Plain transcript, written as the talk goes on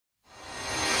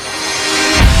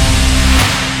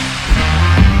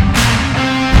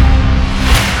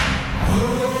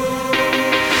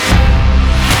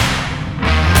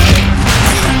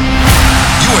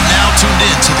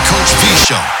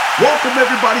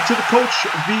to the Coach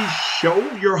V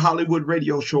Show, your Hollywood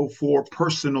radio show for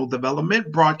personal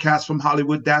development, broadcast from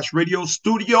Hollywood-Radio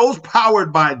Studios,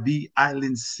 powered by the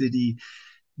Island City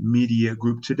Media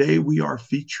Group. Today, we are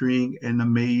featuring an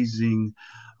amazing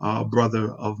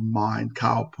brother of mine,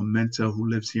 Kyle Pimenta, who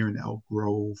lives here in Elk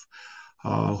Grove,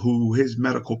 who his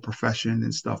medical profession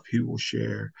and stuff he will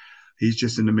share. He's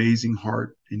just an amazing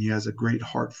heart, and he has a great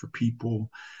heart for people.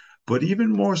 But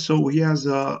even more so, he has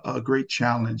a great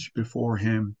challenge before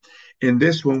him. In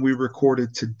this one, we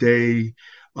recorded today,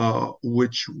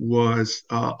 which was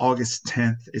August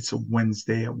 10th. It's a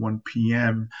Wednesday at 1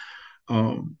 p.m.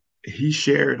 He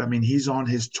shared, he's on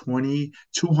his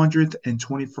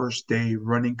 221st day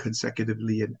running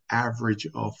consecutively an average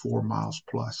of 4 miles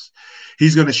plus.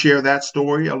 He's going to share that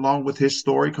story along with his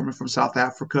story coming from South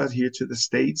Africa here to the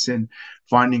States and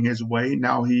finding his way.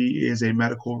 Now he is a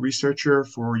medical researcher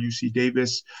for UC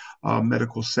Davis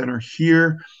Medical Center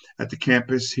here at the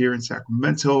campus here in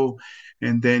Sacramento.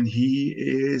 And then he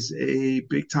is a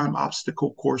big-time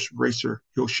obstacle course racer.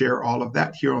 He'll share all of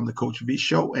that here on the Coach V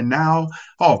Show. And now,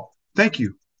 thank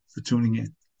you for tuning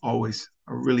in. Always,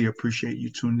 I really appreciate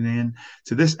you tuning in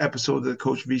to this episode of the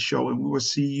Coach V Show. And we will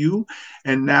see you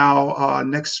and now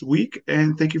next week.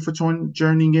 And thank you for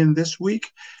joining in this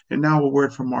week. And now a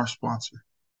word from our sponsor.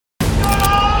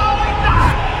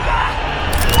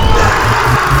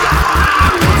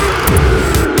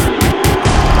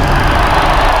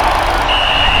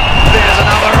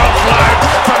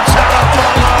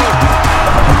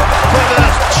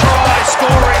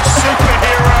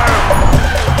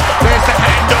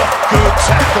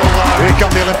 Here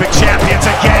come the Olympic champions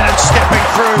again and stepping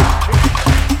through.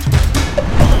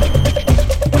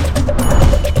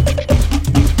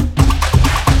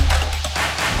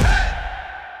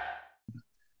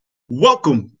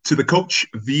 Welcome to the Coach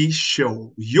V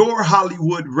Show, your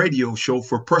Hollywood radio show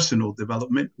for personal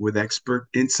development with expert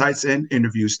insights and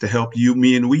interviews to help you,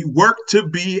 me, and we work to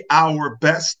be our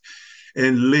best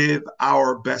and live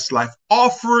our best life,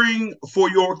 offering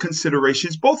for your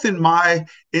considerations, both in my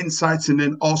insights and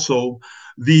then also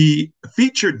the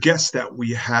featured guests that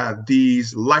we have,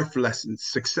 these life lessons,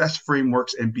 success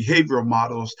frameworks, and behavioral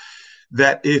models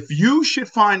that if you should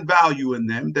find value in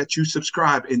them, that you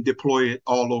subscribe and deploy it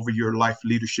all over your life,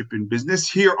 leadership, and business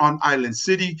here on Island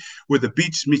City, where the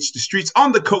beach meets the streets,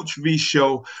 on the Coach V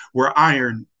Show, where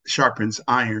iron sharpens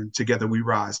iron, together we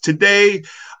rise. Today,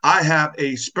 I have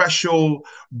a special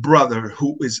brother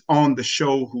who is on the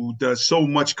show, who does so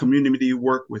much community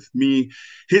work with me.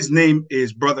 His name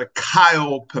is Brother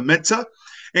Kyle Pimenta.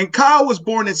 And Kyle was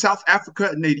born in South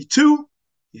Africa in 1982.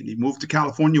 And he moved to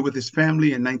California with his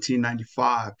family in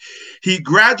 1995. He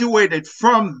graduated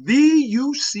from the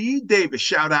UC Davis,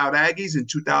 shout out Aggies, in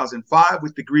 2005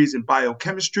 with degrees in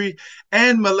biochemistry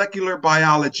and molecular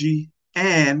biology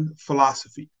and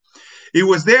philosophy. It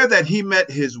was there that he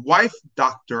met his wife,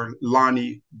 Dr.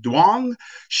 Lonnie Duong.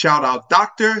 Shout out,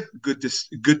 Doctor. Good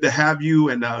to have you,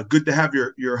 and good to have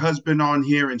your husband on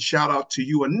here. And shout out to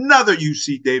you, another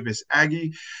UC Davis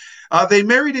Aggie. They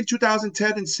married in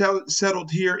 2010 and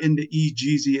settled here in the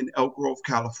EGZ in Elk Grove,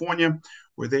 California,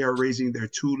 where they are raising their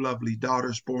two lovely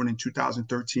daughters born in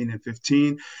 2013 and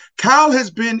 15. Kyle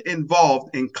has been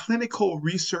involved in clinical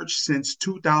research since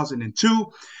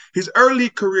 2002. His early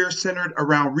career centered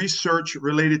around research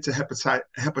related to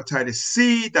hepatitis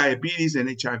C, diabetes, and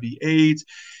HIV/AIDS.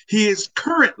 He is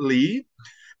currently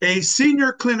a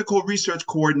senior clinical research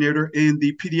coordinator in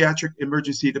the pediatric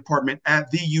emergency department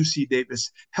at the UC Davis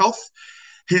Health.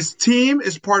 His team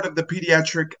is part of the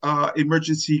Pediatric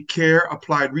Emergency Care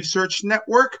Applied Research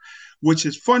Network, which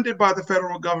is funded by the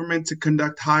federal government to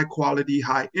conduct high-quality,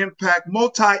 high-impact,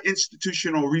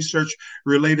 multi-institutional research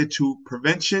related to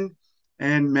prevention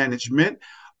and management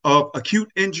of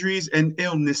acute injuries and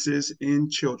illnesses in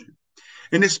children.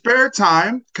 In his spare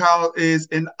time, Kyle is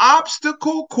an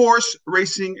obstacle course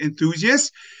racing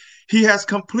enthusiast. He has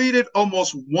completed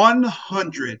almost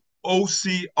 100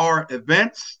 OCR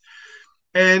events,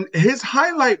 and his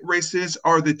highlight races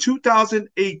are the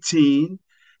 2018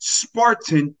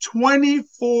 Spartan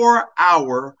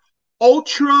 24-hour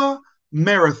ultra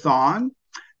marathon,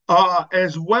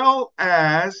 as well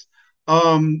as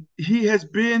he has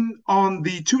been on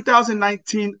the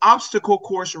 2019 obstacle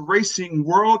course racing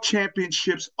world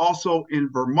championships, also in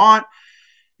Vermont,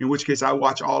 in which case I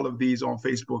watch all of these on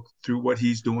Facebook through what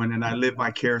he's doing, and I live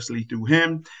vicariously through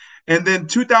him. And then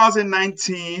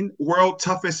 2019 World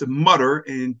Toughest Mudder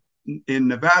in in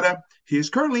Nevada. He is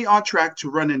currently on track to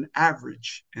run an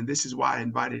average, and this is why I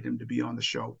invited him to be on the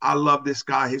show. I love this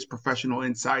guy. His professional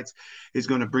insights is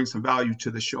going to bring some value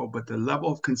to the show, but the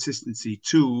level of consistency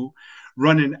to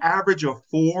run an average of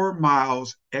 4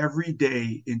 miles every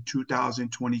day in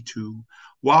 2022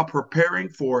 while preparing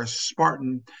for a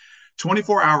Spartan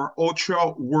 24-hour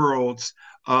Ultra Worlds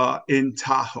in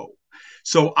Tahoe.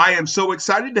 So I am so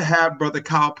excited to have Brother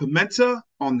Kyle Pimenta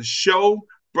on the show.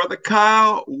 Brother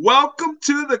Kyle, welcome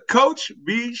to the Coach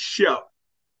V Show.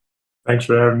 Thanks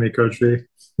for having me, Coach V.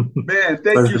 Man,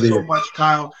 thank you so much,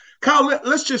 Kyle. Kyle,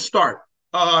 let's just start.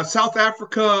 South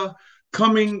Africa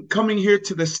coming here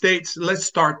to the States. Let's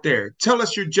start there. Tell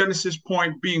us your genesis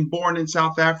point, being born in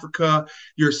South Africa,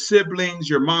 your siblings,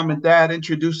 your mom and dad.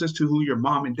 Introduce us to who your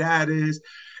mom and dad is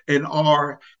and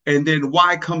are, and then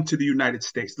why come to the United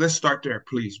States. Let's start there,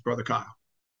 please, Brother Kyle.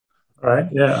 All right.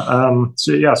 Yeah.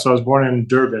 So I was born in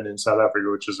Durban in South Africa,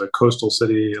 which is a coastal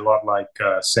city, a lot like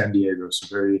San Diego. So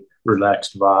very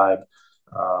relaxed vibe.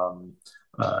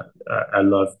 I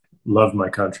love my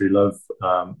country.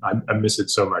 I miss it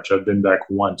so much. I've been back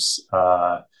once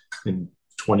in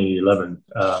 2011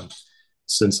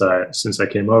 since I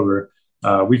came over.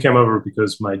 We came over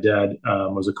because my dad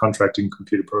was a contracting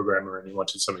computer programmer and he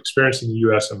wanted some experience in the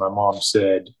U.S. And my mom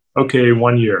said, okay,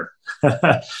 1 year.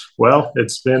 Well,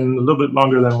 it's been a little bit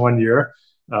longer than 1 year,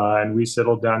 and we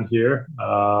settled down here.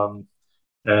 Built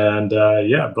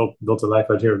a life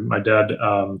out here.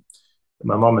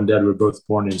 My mom and dad were both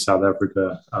born in South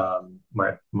Africa.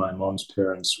 My mom's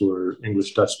parents were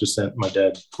English Dutch descent. My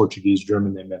dad Portuguese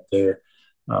German. They met there.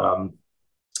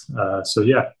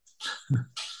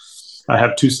 I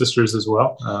have two sisters as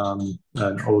well,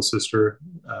 an older sister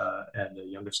and a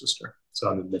younger sister. So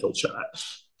I'm the middle child.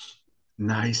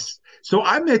 Nice. So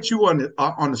I met you on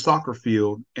the soccer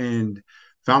field and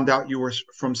found out you were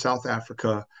from South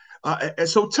Africa. And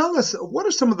so tell us, what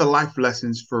are some of the life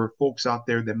lessons for folks out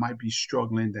there that might be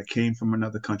struggling, that came from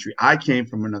another country? I came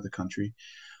from another country.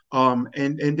 And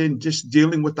then just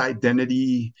dealing with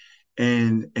identity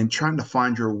and trying to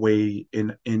find your way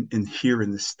in here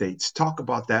in the States. Talk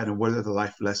about that, and what are the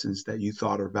life lessons that you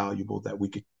thought are valuable that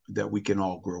we can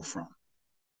all grow from?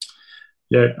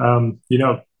 Yeah,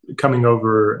 coming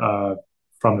over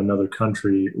from another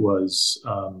country was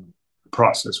a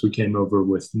process. We came over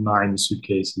with 9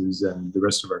 suitcases, and the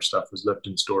rest of our stuff was left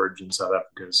in storage in South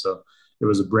Africa. So it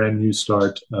was a brand new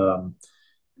start.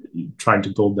 Trying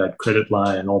to build that credit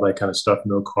line and all that kind of stuff.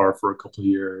 No car for a couple of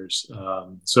years.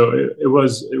 So it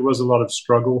was a lot of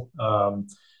struggle.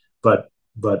 But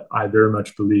I very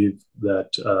much believe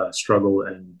that struggle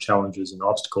and challenges and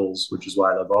obstacles, which is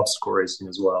why I love obstacle racing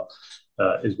as well,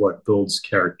 is what builds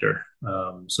character.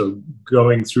 So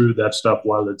going through that stuff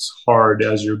while it's hard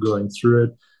as you're going through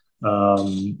it,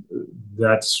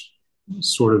 that's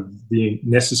sort of the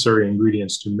necessary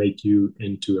ingredients to make you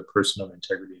into a person of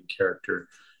integrity and character.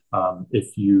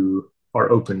 If you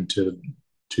are open to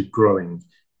growing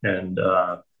and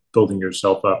building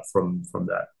yourself up from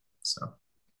that. So,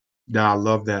 yeah, I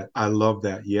love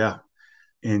that. Yeah.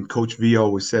 And Coach V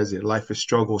always says it: life is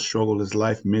struggle, struggle is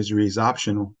life, misery is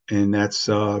optional. And that's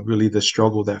really the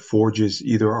struggle that forges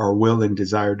either our will and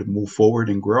desire to move forward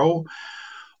and grow,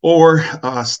 or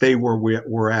stay where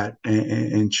we're at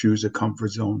and choose a comfort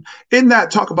zone. In that,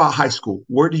 talk about high school.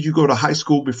 Where did you go to high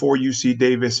school before UC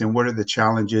Davis, and what are the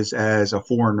challenges as a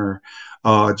foreigner,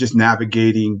 just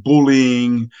navigating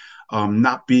bullying,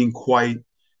 not being quite,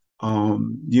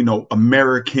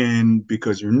 American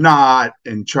because you're not,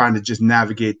 and trying to just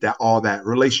navigate all that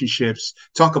relationships.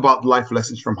 Talk about life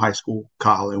lessons from high school,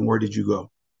 Kyle, and where did you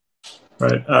go?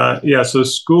 Right. So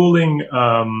schooling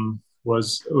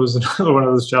was another one of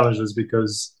those challenges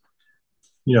because,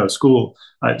 school.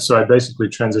 I basically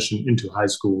transitioned into high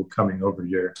school coming over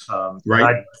here.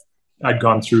 Right. I'd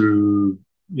gone through.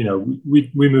 We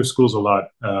moved schools a lot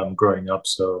growing up.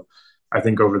 So I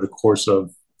think over the course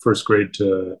of first grade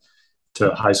to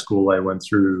high school, I went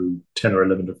through 10 or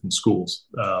 11 different schools.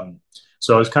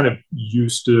 So I was kind of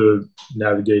used to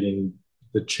navigating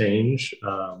the change,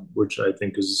 which I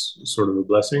think is sort of a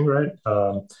blessing, right?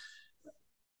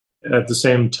 At the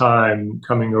same time,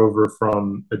 coming over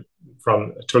from a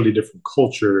totally different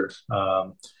culture,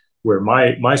 where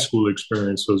my school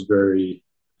experience was very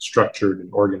structured and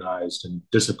organized and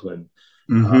disciplined,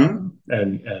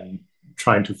 and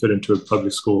trying to fit into a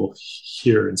public school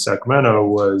here in Sacramento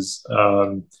was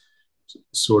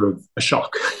sort of a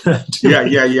shock.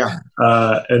 Yeah.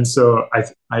 And so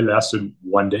I lasted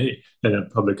 1 day in a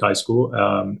public high school,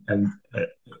 and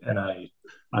I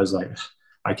was like,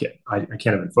 I can't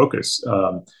even focus.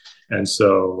 And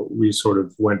so we sort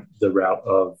of went the route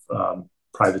of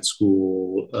private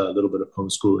school, a little bit of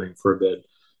homeschooling for a bit.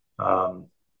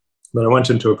 But I went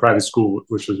into a private school,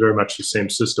 which was very much the same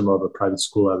system of a private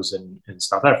school I was in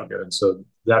South Africa. And so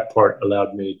that part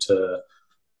allowed me to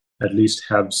at least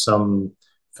have some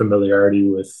familiarity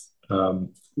with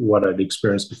what I'd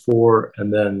experienced before,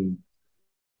 and then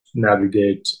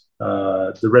navigate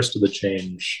the rest of the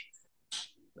change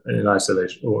in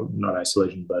isolation, or not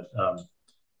isolation, but I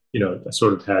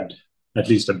sort of had at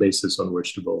least a basis on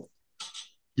which to build.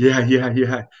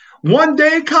 Yeah. One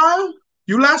day, Kyle,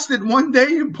 you lasted one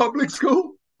day in public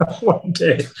school? One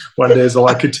day is all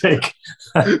I could take.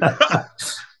 And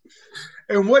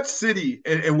what city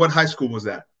and what high school was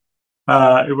that?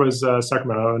 It was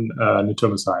Sacramento and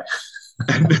Natomas High.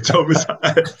 Natomas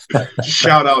High.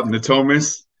 Shout out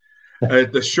Natomas.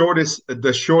 The shortest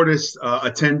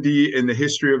attendee in the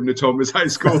history of Natomas High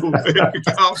School.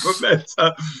 Compliments.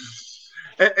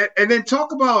 And then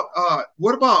talk about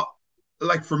what about,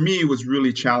 like, for me, it was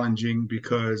really challenging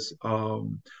because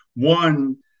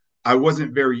one, I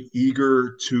wasn't very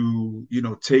eager to,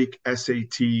 take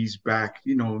SATs back.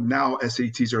 Now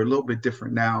SATs are a little bit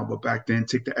different now, but back then,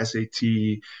 take the SAT,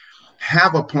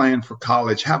 have a plan for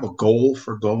college, have a goal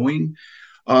for going.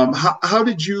 How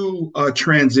did you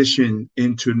transition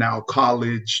into now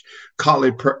college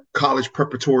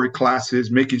preparatory classes,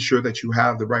 making sure that you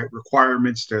have the right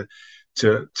requirements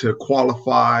to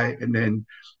qualify, and then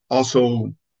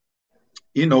also,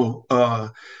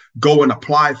 go and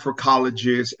apply for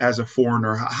colleges as a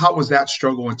foreigner? How was that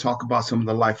struggle? And talk about some of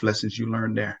the life lessons you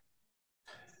learned there.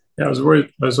 Yeah, I was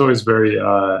always very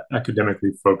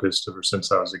academically focused ever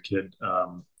since I was a kid.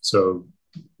 So,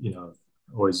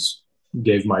 always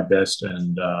gave my best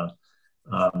and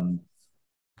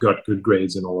got good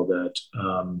grades and all of that.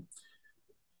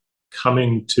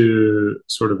 Coming to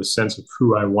sort of a sense of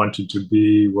who I wanted to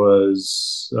be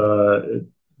was it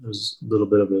was a little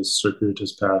bit of a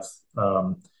circuitous path.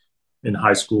 In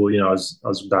high school, I was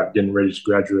about getting ready to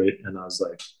graduate, and I was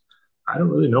like, I don't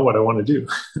really know what I want to do.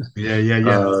 Yeah.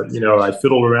 I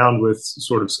fiddled around with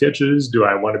sort of sketches. Do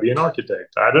I want to be an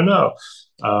architect? I don't know.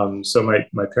 So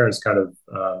my parents kind of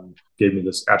gave me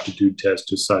this aptitude test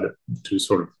to sort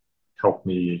of help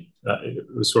me. It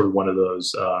was sort of one of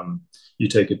those, you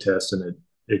take a test and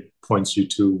it points you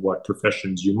to what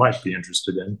professions you might be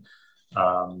interested in.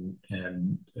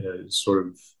 Sort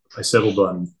of, I settled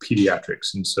on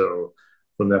pediatrics. And so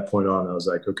from that point on, I was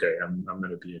like, okay, I'm going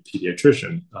to be a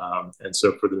pediatrician. And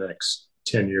so for the next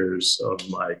 10 years of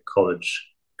my college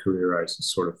career, I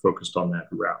sort of focused on that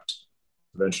route.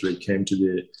 Eventually came to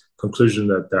the conclusion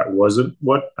that wasn't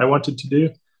what I wanted to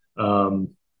do.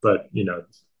 But,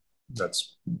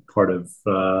 that's part of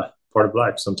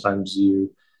life. Sometimes you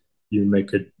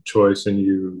make a choice and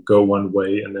you go one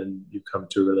way, and then you come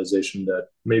to a realization that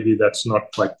maybe that's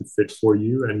not quite the fit for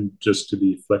you, and just to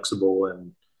be flexible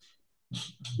and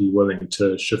be willing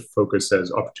to shift focus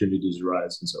as opportunities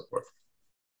arise and so forth.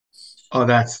 Oh,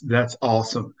 that's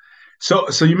awesome.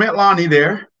 So you met Lonnie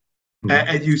there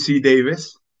at UC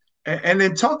Davis, and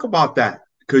then talk about that,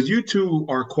 because you two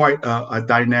are quite a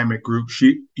dynamic group.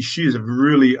 She is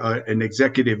really an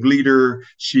executive leader.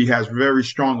 She has very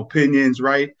strong opinions,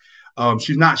 right?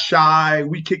 She's not shy.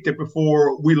 We kicked it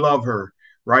before. We love her,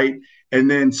 right?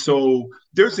 And then so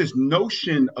there's this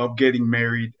notion of getting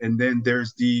married, and then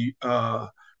there's the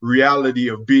reality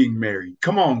of being married.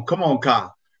 Come on,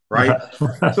 Kyle, right?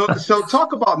 So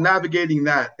talk about navigating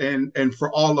that, and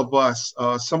for all of us,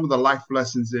 some of the life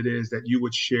lessons it is that you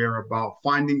would share about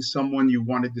finding someone you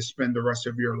wanted to spend the rest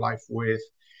of your life with,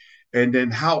 and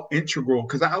then how integral.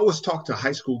 Because I always talk to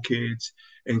high school kids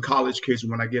and college kids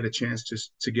when I get a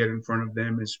chance to get in front of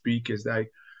them and speak, is that,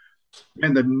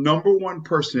 and the number one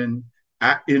person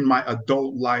in my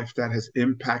adult life that has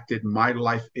impacted my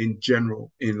life in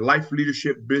general, in life,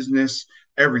 leadership, business,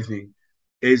 everything,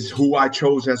 is who I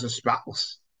chose as a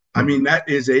spouse. I mean, that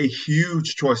is a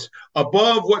huge choice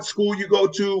above what school you go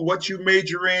to, what you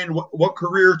major in, what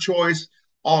career choice,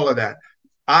 all of that.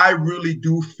 I really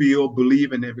do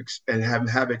believe, and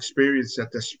have experienced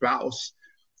that the spouse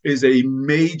is a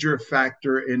major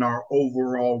factor in our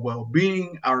overall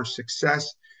well-being, our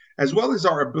success, as well as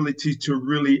our ability to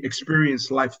really experience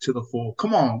life to the full.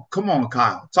 Come on,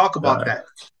 Kyle. Talk about that.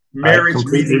 Marriage,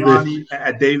 meeting Lonnie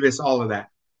at Davis, all of that.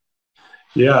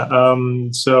 Yeah.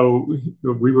 So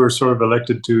we were sort of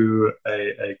elected to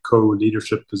a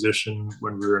co-leadership position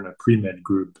when we were in a pre-med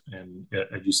group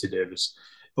at UC Davis.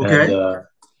 Okay.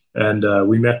 And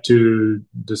we met to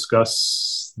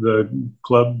discuss the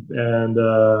club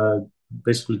and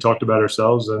basically talked about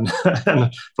ourselves. And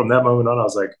from that moment on, I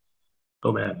was like,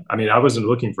 Oh man, I mean, I wasn't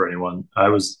looking for anyone. I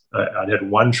had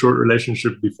one short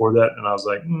relationship before that, and I was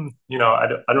like,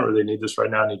 I don't really need this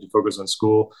right now. I need to focus on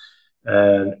school,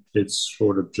 and it's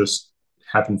sort of just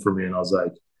happened for me. And I was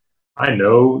like, I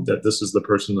know that this is the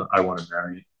person that I want to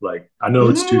marry. Like, I know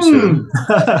it's too soon,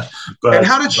 Mm. And but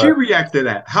how did she but react to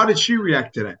that? How did she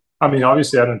react to that? I mean,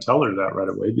 obviously, I didn't tell her that right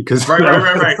away because Right, right,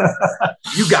 right, right.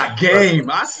 You got but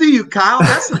game. I see you, Kyle.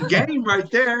 That's some game right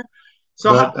there.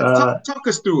 So but talk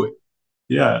us through it.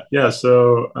 yeah, yeah.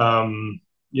 So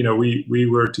we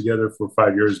were together for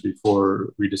 5 years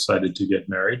before we decided to get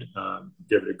married.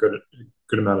 Give it a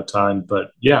good amount of time,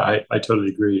 but yeah, I totally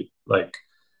agree. Like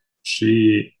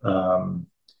she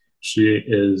she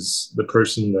is the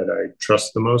person that I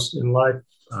trust the most in life,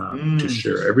 to Mm.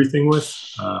 share everything with,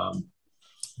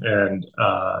 and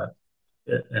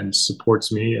and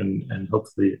supports me, and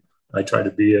hopefully I try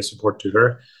to be a support to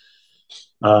her.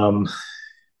 Um,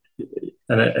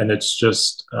 and it's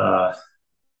just I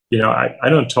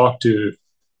don't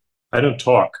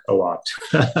talk a lot.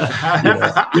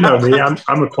 You know me.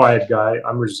 I'm a quiet guy.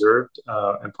 I'm reserved,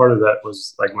 and part of that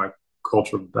was like my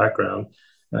cultural background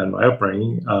and my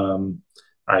upbringing.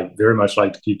 I very much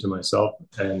like to keep to myself,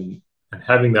 and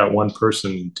having that one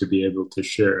person to be able to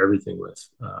share everything with,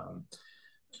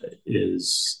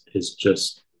 is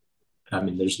just. I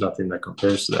mean, there's nothing that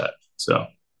compares to that. So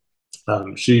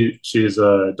she is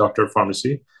a doctor of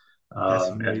pharmacy, That's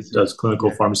and amazing. does clinical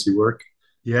Yeah. pharmacy work,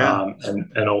 Yeah.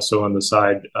 and also on the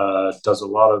side, does a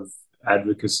lot of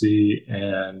advocacy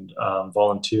and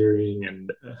volunteering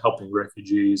and helping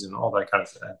refugees and all that kind of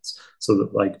things. So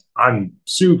that, like, I'm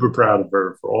super proud of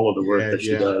her for all of the work Yeah. that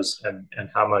she Yeah. does, and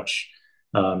how much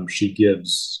she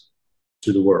gives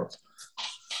to the world,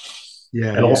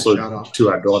 Yeah. and Yeah. also Shout out. to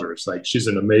our daughters. Like, she's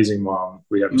an amazing mom.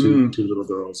 We have Mm. two little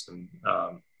girls, and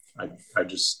I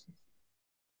just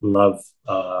love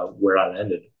where I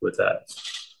landed with that.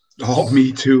 Oh,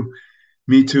 me too.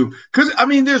 Me too. Because I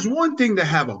mean, there's one thing to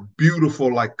have a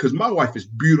beautiful, like, because my wife is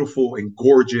beautiful and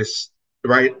gorgeous,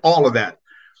 right? All of that.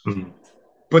 Mm-hmm.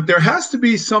 But there has to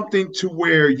be something to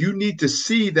where you need to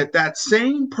see that that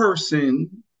same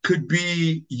person could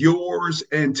be yours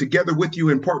and together with you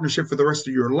in partnership for the rest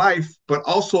of your life, but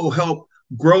also help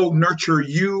grow, nurture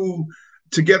you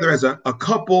together as a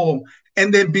couple,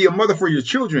 and then be a mother for your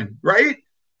children, right?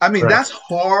 I mean, Right. that's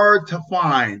hard to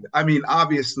find. I mean,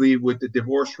 obviously, with the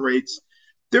divorce rates,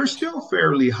 they're still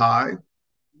fairly high,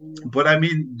 but I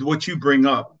mean, what you bring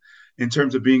up in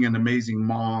terms of being an amazing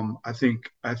mom, I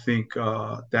think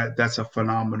that that's a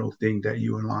phenomenal thing that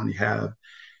you and Lonnie have,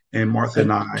 and And Martha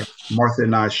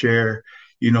and I share,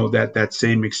 that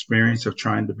same experience of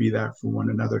trying to be that for one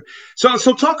another. So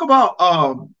talk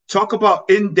about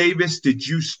in Davis. Did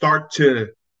you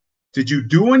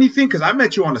do anything? Because I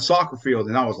met you on the soccer field,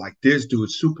 and I was like, this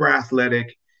dude's super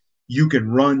athletic. You can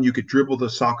run, you could dribble the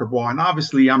soccer ball. And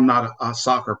obviously, I'm not a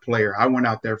soccer player. I went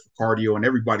out there for cardio, and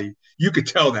everybody, you could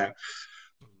tell that.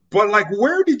 But like,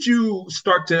 where did you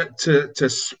start to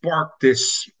spark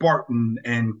this Spartan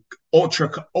and ultra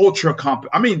comp?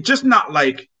 I mean, just not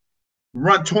like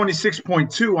run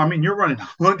 26.2. I mean, you're running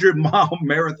 100-mile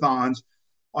marathons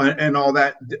and all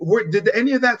that. Where did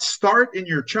any of that start in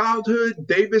your childhood,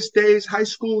 Davis days, high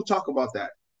school? Talk about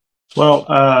that.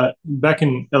 well, back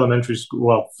in elementary school,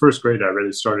 well, first grade, I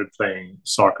really started playing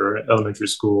soccer. Elementary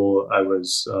school, I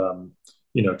was,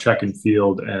 track and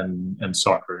field and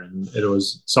soccer, and it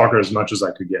was soccer as much as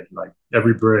I could get. Like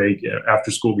every break,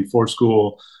 after school, before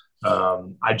school,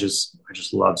 I just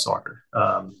love soccer.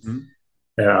 Mm-hmm.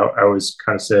 And I always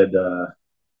kind of said,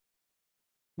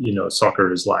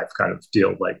 soccer is life, kind of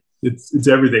deal. Like it's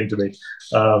everything to me.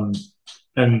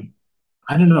 And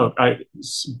I don't know.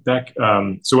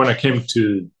 So when I came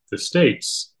to the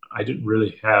States, I didn't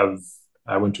really have.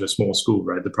 I went to a small school,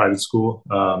 right, the private school.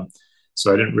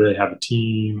 So I didn't really have a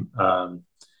team.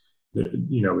 We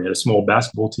had a small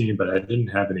basketball team, but I didn't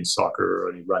have any soccer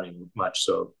or any running much.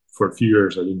 So for a few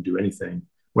years, I didn't do anything.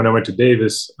 When I went to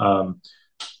Davis,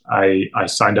 I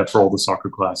signed up for all the soccer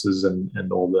classes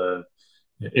and all the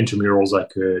intramurals I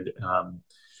could.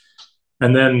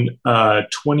 And then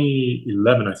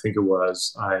 2011, I think it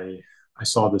was, I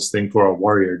saw this thing for a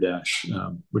Warrior Dash,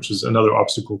 which is another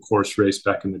obstacle course race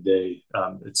back in the day.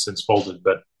 It's since folded,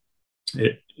 but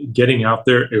getting out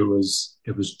there, it was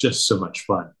just so much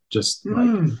fun. Just like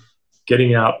Mm.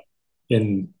 getting out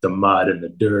in the mud and the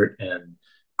dirt and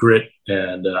grit,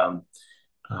 and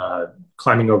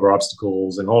climbing over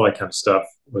obstacles and all that kind of stuff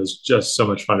was just so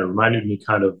much fun. It reminded me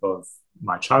kind of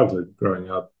my childhood growing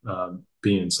up,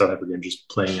 being in South Africa and just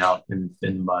playing out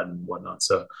in mud and whatnot.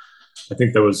 So I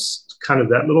think there was kind of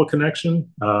that little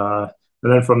connection.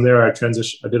 And then from there, I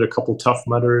transitioned. I did a couple Tough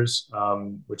Mudders,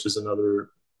 which is another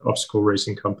obstacle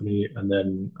racing company, and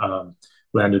then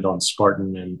landed on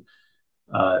Spartan. And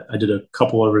I did a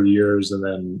couple over the years. And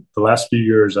then the last few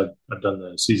years, I've done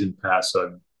the season pass. So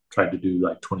I've tried to do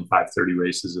like 25, 30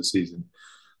 races a season.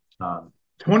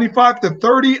 25 to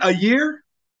 30 a year?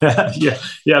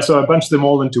 Yeah. So I bunch them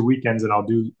all into weekends, and I'll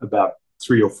do about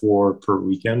 3 or 4 per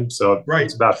weekend. So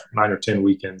it's about 9 or 10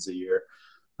 weekends a year.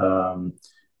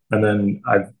 And then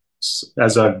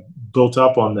as I've built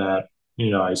up on that,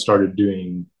 I started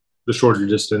doing the shorter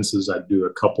distances. I'd do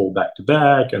a couple back to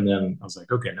back. And then I was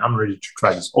like, okay, now I'm ready to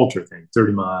try this ultra thing,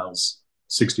 30 miles,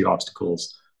 60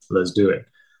 obstacles. Let's do it.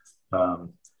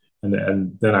 And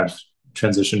then I've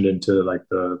transitioned into like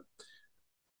the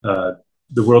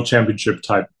world championship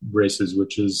type races,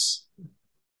 which is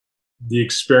the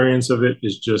experience of it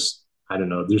is just, I don't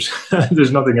know.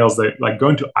 There's nothing else that, like,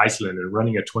 going to Iceland and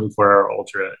running a 24-hour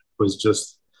ultra was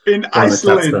just in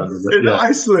Iceland.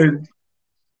 Iceland.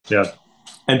 Yeah.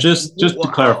 And just to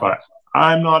clarify,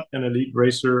 I'm not an elite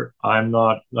racer. I'm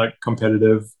not like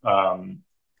competitive. I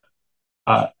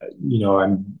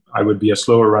would be a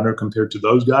slower runner compared to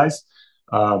those guys.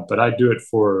 But I do it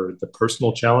for the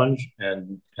personal challenge,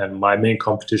 and my main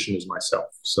competition is myself.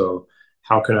 So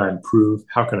how can I improve?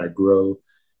 How can I grow?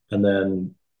 And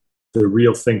then the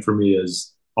real thing for me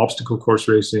is obstacle course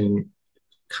racing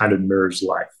kind of mirrors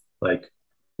life. Like,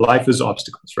 life is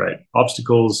obstacles, right?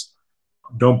 Obstacles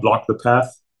don't block the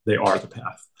path. They are the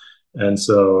path. And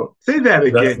so say that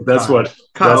again.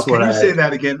 Kyle, can you say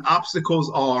that again? Obstacles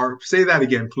are, say that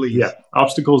again, please. Yeah.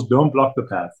 Obstacles don't block the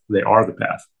path. They are the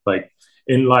path. Like,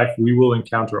 in life, we will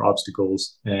encounter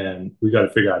obstacles, and we got to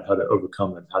figure out how to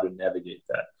overcome them, how to navigate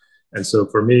that. And so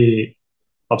for me,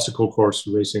 obstacle course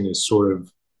racing is sort of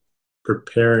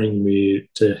preparing me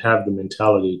to have the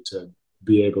mentality to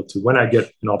be able to, when I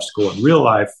get an obstacle in real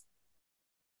life,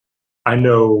 I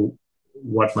know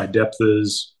what my depth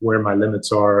is, where my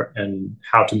limits are, and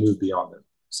how to move beyond them.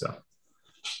 So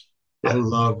yeah. I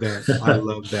love that. I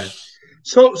love that.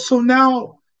 So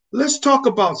now let's talk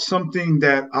about something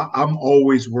that I'm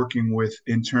always working with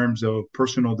in terms of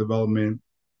personal development,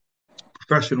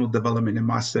 professional development in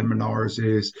my seminars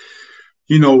is,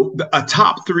 a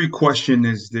top 3 question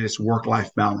is this work-life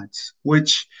balance,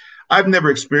 which I've never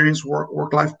experienced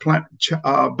work-life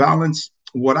balance.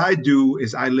 What I do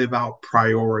is I live out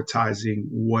prioritizing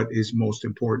what is most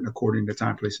important according to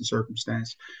time, place, and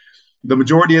circumstance. The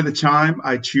majority of the time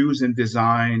I choose and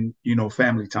design,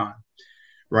 family time,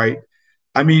 right?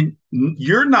 I mean,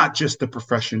 you're not just a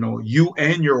professional. You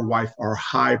and your wife are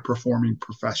high-performing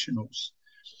professionals.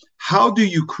 How do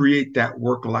you create that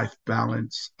work-life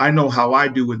balance? I know how I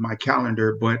do with my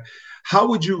calendar, but how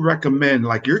would you recommend,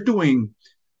 like, you're doing,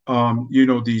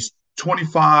 these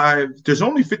 25, there's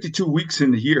only 52 weeks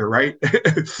in the year, right?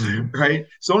 Mm-hmm. Right?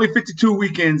 It's only 52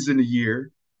 weekends in a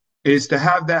year, is to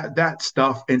have that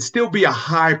stuff and still be a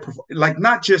like,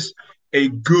 not just a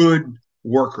good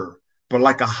worker, but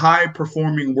like a high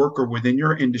performing worker within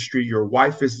your industry. Your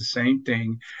wife is the same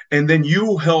thing. And then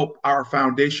you help our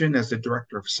foundation as the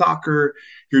director of soccer.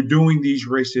 You're doing these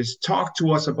races. Talk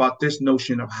to us about this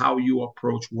notion of how you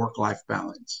approach work-life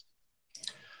balance.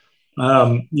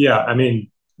 Yeah, I mean,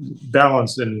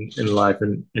 balance in life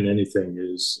and in anything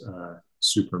is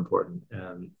super important.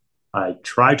 And I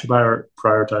try to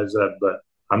prioritize that, but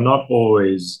I'm not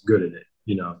always good at it,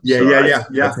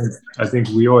 Yeah. I think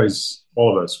we always,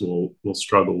 all of us will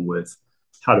struggle with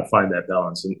how to find that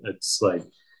balance. And it's like,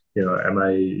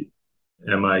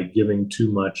 am I giving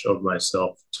too much of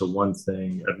myself to one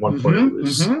thing? At one point it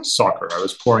was soccer. I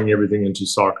was pouring everything into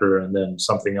soccer, and then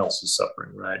something else is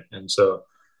suffering, right? And so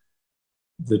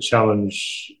the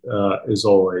challenge is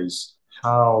always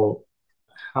how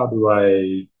do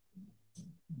I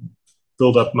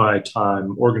build up my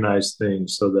time, organize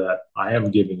things so that I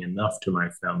am giving enough to my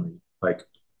family. Like,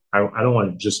 I don't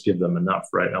want to just give them enough,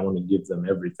 right? I want to give them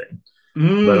everything.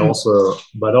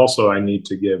 But also I need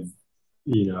to give,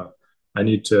 I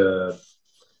need to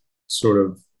sort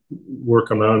of work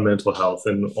on my own mental health,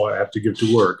 and I have to give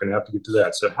to work, and I have to get to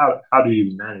that. So how do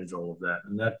you manage all of that?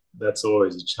 And that's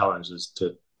always a challenge, is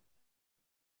to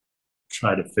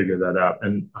try to figure that out.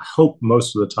 And I hope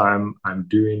most of the time I'm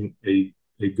doing a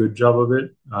good job of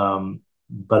it.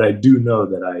 But I do know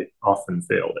that I often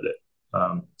fail at it.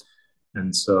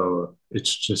 And so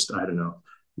it's just, I don't know,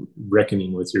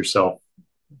 reckoning with yourself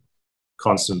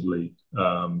constantly.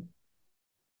 How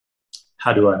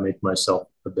do I make myself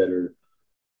a better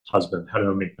husband? How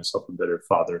do I make myself a better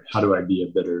father? How do I be a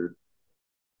better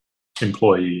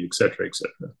employee, et cetera, et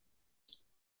cetera?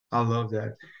 I love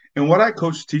that. And what I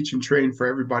coach, teach, and train for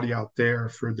everybody out there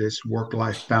for this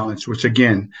work-life balance, which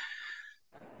again,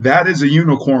 that is a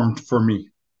unicorn for me.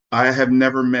 I have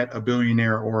never met a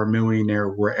billionaire or a millionaire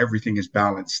where everything is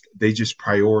balanced. They just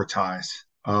prioritize.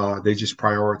 They just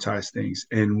prioritize things.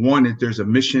 And one, there's a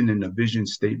mission and a vision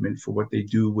statement for what they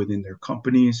do within their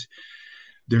companies.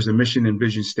 There's a mission and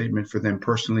vision statement for them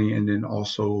personally, and then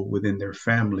also within their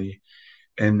family.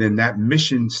 And then that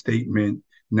mission statement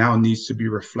now needs to be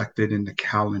reflected in the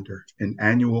calendar, an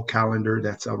annual calendar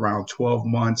that's around 12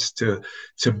 months to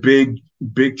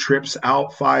big trips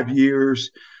out 5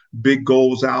 years, big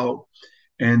goals out.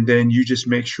 And then you just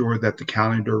make sure that the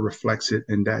calendar reflects it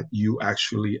and that you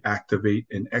actually activate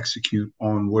and execute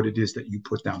on what it is that you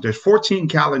put down. There's 14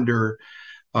 calendar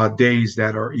days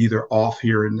that are either off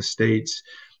here in the States,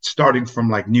 starting from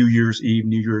like New Year's Eve,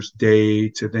 New Year's Day,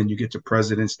 to then you get to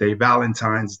President's Day,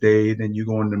 Valentine's Day, then you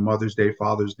go into Mother's Day,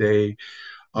 Father's Day.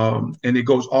 And it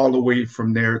goes all the way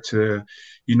from there to,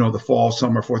 the fall,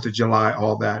 summer, 4th of July,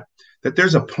 all that. That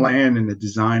there's a plan and a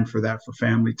design for that, for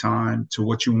family time, to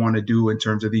what you want to do in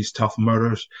terms of these tough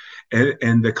murders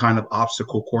and the kind of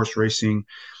obstacle course racing.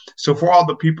 So for all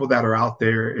the people that are out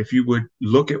there, if you would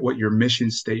look at what your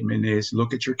mission statement is,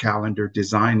 look at your calendar,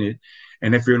 design it.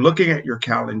 And if you're looking at your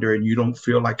calendar and you don't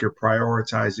feel like you're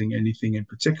prioritizing anything in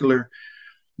particular,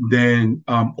 then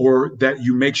or that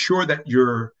you make sure that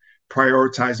you're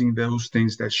prioritizing those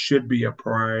things that should be a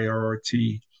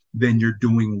priority, then you're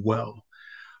doing well.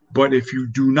 But if you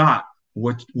do not,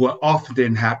 what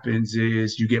often happens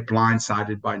is you get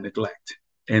blindsided by neglect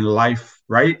and life,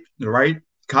 right,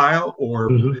 Kyle, or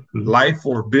Mm-hmm. life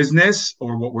or business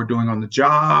or what we're doing on the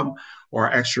job or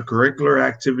extracurricular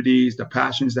activities, the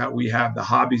passions that we have, the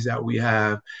hobbies that we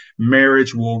have.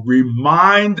 Marriage will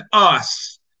remind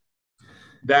us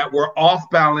that we're off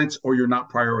balance or you're not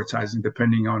prioritizing,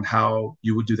 depending on how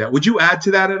you would do that. Would you add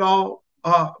to that at all,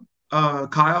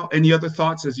 Kyle? Any other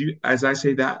thoughts as I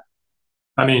say that?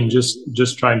 I mean,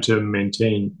 just trying to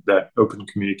maintain that open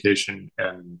communication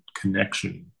and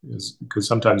connection is because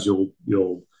sometimes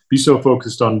you'll be so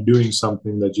focused on doing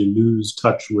something that you lose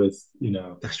touch with,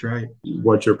 That's right.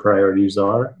 what your priorities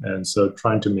are. And so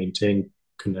trying to maintain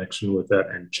connection with that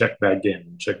and check back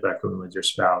in with your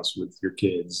spouse, with your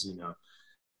kids,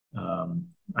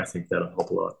 I think that'll help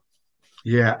a lot.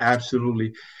 Yeah,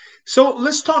 absolutely. So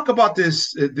let's talk about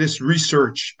this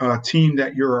research team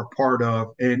that you're a part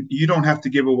of, and you don't have to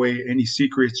give away any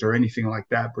secrets or anything like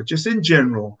that, but just in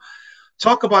general,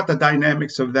 talk about the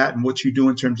dynamics of that and what you do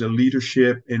in terms of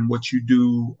leadership and what you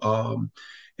do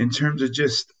in terms of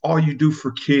just all you do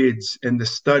for kids and the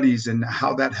studies and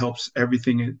how that helps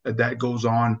everything that goes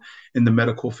on in the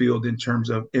medical field in terms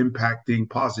of impacting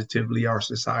positively our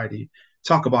society.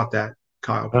 Talk about that,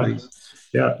 Kyle, Uh, please.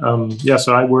 yeah.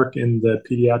 So I work in the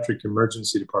pediatric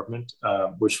emergency department,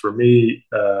 which for me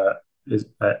is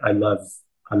I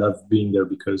love being there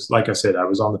because, like I said, I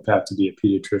was on the path to be a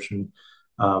pediatrician.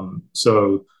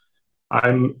 So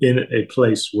I'm in a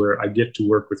place where I get to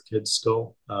work with kids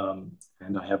still,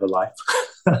 and I have a life,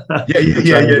 Yeah, yeah, which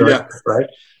yeah, I yeah, enjoy, yeah. right?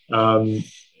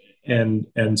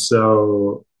 And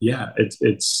so yeah,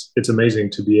 it's amazing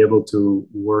to be able to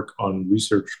work on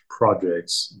research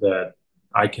projects that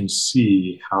I can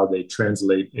see how they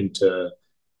translate into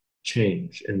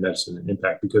change in medicine and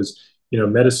impact because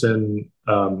medicine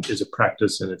is a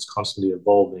practice and it's constantly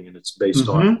evolving and it's based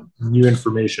Mm-hmm. on new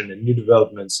information and new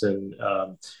developments and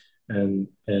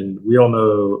we all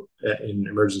know in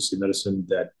emergency medicine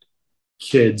that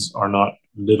kids are not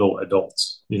little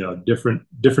adults,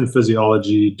 different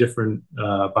physiology, different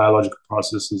biological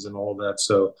processes and all of that.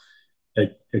 So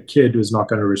a kid is not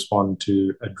going to respond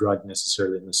to a drug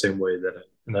necessarily in the same way that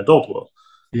an adult will.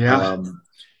 Yeah. Um,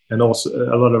 and also,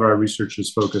 a lot of our research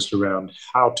is focused around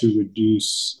how to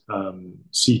reduce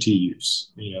CT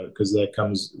use, because that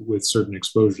comes with certain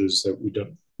exposures that we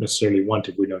don't necessarily want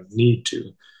if we don't need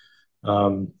to.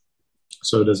 Um,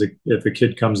 so, if a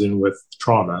kid comes in with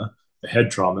trauma, a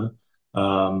head trauma,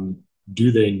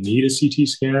 do they need a CT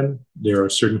scan? There are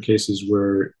certain cases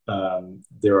where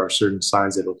there are certain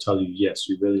signs that will tell you, yes,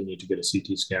 you really need to get a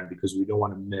CT scan because we don't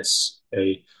want to miss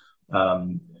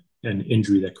an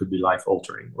injury that could be life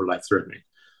altering or life threatening.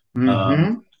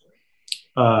 Um,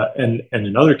 Mm-hmm. and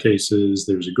in other cases,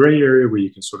 there's a gray area where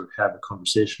you can sort of have a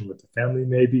conversation with the family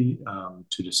maybe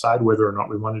to decide whether or not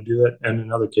we want to do that. And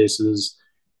in other cases,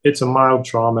 it's a mild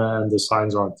trauma and the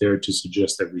signs aren't there to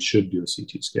suggest that we should do a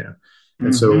CT scan.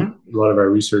 And so Mm-hmm. a lot of our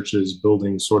research is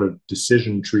building sort of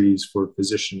decision trees for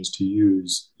physicians to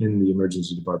use in the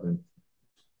emergency department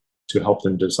to help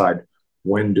them decide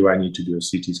when do I need to do a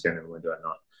CT scan and when do I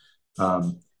not.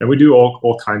 And we do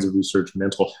all kinds of research,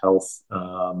 mental health,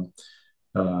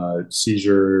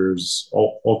 seizures,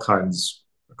 all kinds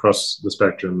across the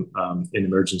spectrum in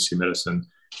emergency medicine.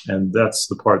 And that's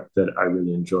the part that I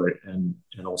really enjoy, and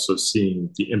also seeing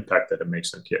the impact that it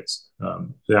makes on kids.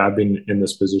 Yeah, I've been in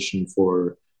this position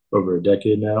for over a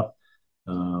decade now,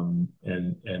 and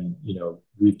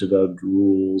we've developed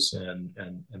rules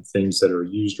and things that are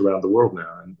used around the world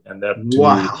now, and that to me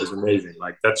Wow. is amazing.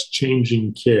 Like that's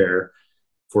changing care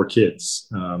for kids,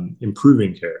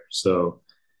 improving care. So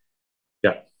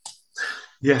yeah,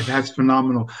 Yeah, that's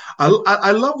phenomenal.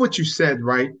 I love what you said,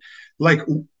 right? Like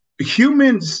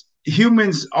humans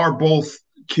are both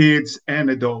kids and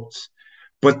adults,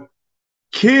 but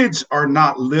kids are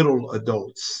not little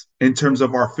adults in terms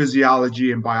of our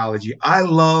physiology and biology. I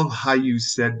love how you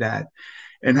said that,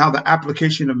 and how the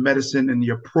application of medicine and the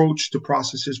approach to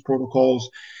processes, protocols,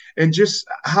 and just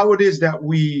how it is that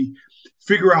we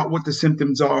figure out what the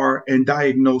symptoms are and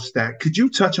diagnose that. Could you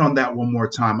touch on that one more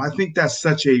time? I think that's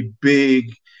such a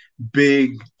big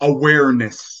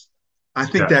awareness. I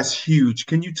think yeah. that's huge.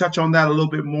 Can you touch on that a little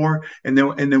bit more, and then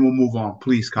we'll move on,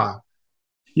 please, Kyle?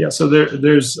 Yeah, so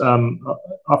there's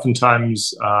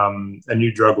oftentimes a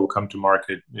new drug will come to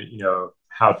market.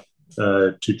 How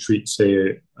to treat,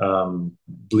 say,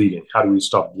 bleeding. How do we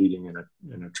stop bleeding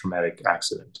in a traumatic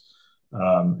accident?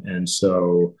 And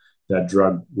so that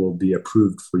drug will be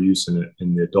approved for use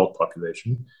in the adult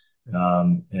population,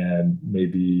 and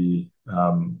maybe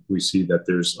we see that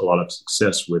there's a lot of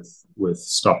success with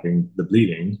stopping the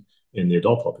bleeding in the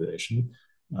adult population.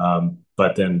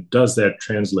 But then, does that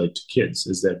translate to kids?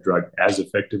 Is that drug as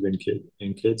effective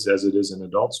in kids as it is in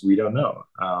adults? We don't know.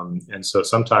 And so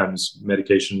sometimes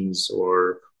medications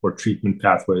or treatment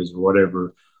pathways or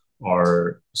whatever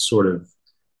are sort of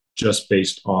just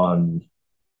based on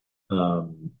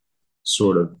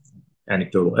sort of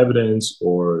anecdotal evidence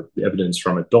or the evidence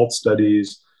from adult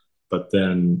studies. But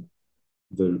then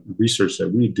the research that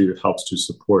we do helps to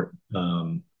support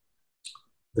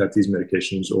that these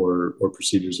medications or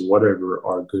procedures or whatever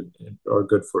are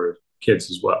good for kids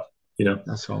as well.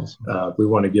 That's awesome. We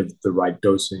want to give the right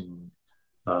dosing.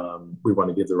 We want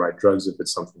to give the right drugs if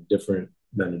it's something different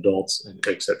than adults, and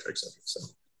et cetera, et cetera. So,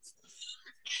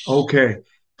 Okay,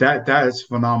 that is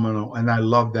phenomenal, and I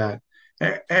love that.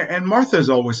 And Martha's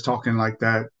always talking like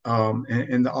that,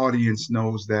 and the audience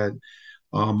knows that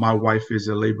my wife is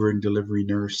a labor and delivery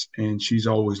nurse, and she's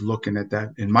always looking at that.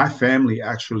 And my family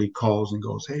actually calls and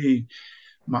goes, "Hey,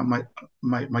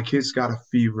 my kid's got a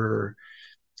fever."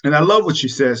 And I love what she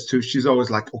says too. She's always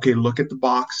like, "Okay, look at the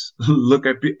box, look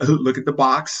at the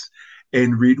box,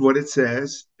 and read what it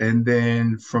says, and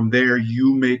then from there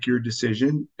you make your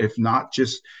decision. If not,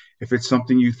 just if it's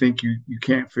something you think you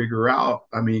can't figure out,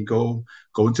 I mean, go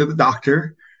into the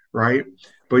doctor, right?"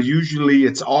 But usually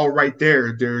it's all right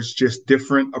there. There's just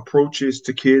different approaches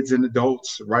to kids and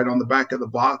adults right on the back of the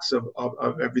box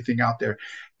of everything out there.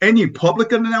 Any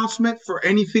public announcement for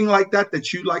anything like that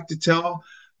that you'd like to tell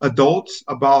adults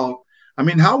about? I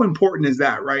mean, how important is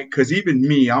that, right? Because even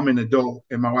me, I'm an adult,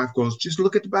 and my wife goes, "Just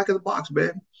look at the back of the box,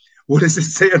 babe. What does it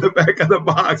say on the back of the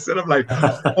box?" And I'm like,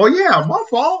 "Oh yeah, my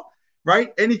fault."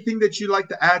 Right? Anything that you'd like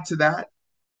to add to that?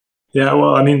 yeah,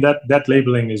 well, I mean that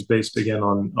labeling is based again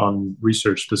on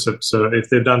research specific. So if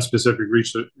they've done specific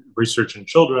research in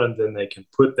children, then they can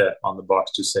put that on the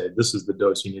box to say this is the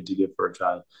dose you need to give for a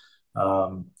child.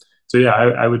 Um, so yeah,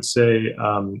 I would say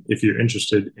if you're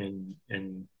interested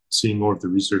in seeing more of the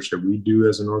research that we do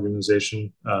as an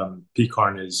organization,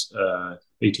 PCARN is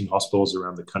 18 hospitals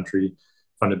around the country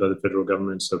funded by the federal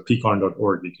government. So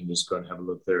pcarn.org, you can just go and have a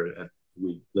look there.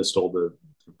 We list all the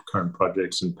current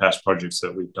projects and past projects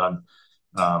that we've done.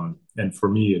 And for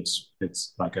me,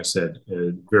 it's like I said,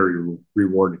 very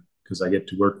rewarding because I get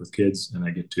to work with kids and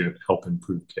I get to help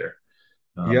improve care.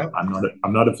 Yeah,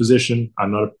 I'm not a physician.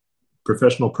 I'm not a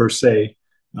professional per se,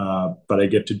 but I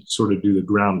get to sort of do the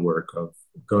groundwork of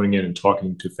going in and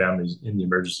talking to families in the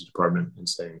emergency department and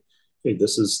saying, "Hey,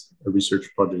 this is a research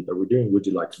project that we're doing. Would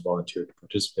you like to volunteer to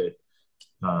participate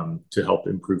to help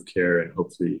improve care and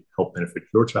hopefully help benefit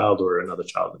your child or another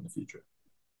child in the future?"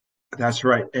 that's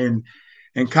right. And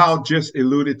Kyle just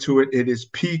alluded to it. It is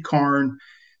PCARN,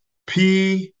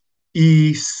 PEC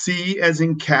as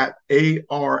in cat,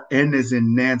 ARN as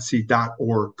in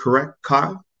Nancy.org. Correct,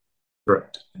 Kyle?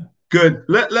 Correct. Good.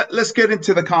 Let's get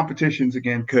into the competitions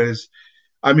again, because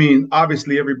I mean,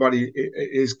 obviously everybody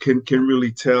is can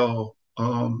really tell,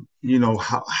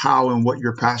 how and what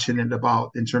you're passionate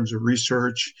about in terms of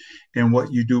research and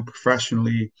what you do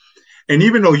professionally. And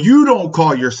even though you don't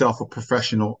call yourself a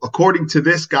professional, according to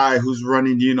this guy who's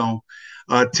running,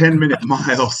 10-minute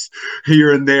miles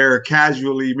here and there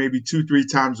casually, maybe 2, 3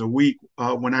 times a week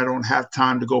when I don't have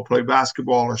time to go play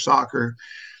basketball or soccer.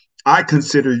 I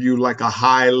consider you like a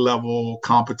high level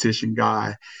competition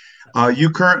guy. You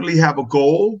currently have a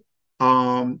goal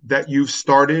that you've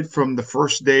started from the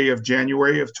first day of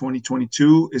January of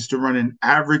 2022 is to run an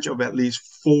average of at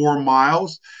least 4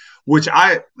 miles, which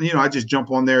I just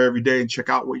jump on there every day and check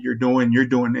out what you're doing. You're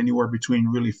doing anywhere between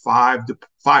really 5 to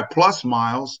 5+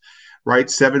 miles, right?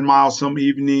 7 miles some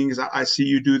evenings. I see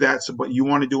you do that. So, but you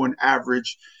want to do an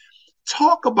average.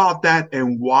 Talk about that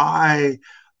and why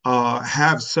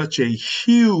have such a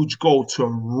huge goal to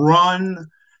run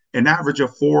an average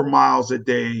of 4 miles a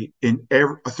day in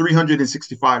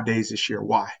 365 days this year.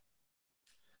 Why?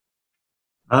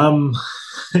 Um,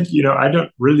 I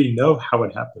don't really know how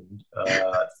it happened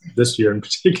this year in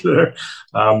particular.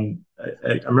 I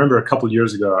remember a couple of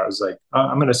years ago, I was like,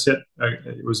 I'm going to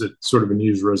it was a sort of a New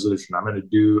Year's resolution. I'm going to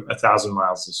do 1,000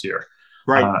 miles this year.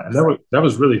 Right. And that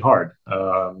was really hard.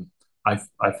 I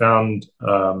found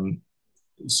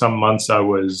some months I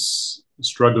was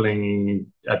struggling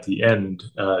at the end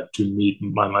to meet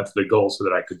my monthly goal so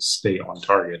that I could stay on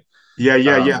target. Yeah.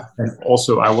 And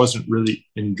also, I wasn't really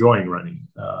enjoying running.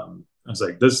 I was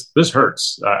like, this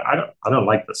hurts. I don't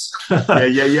like this.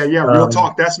 Yeah. Real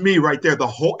talk. That's me right there.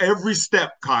 Every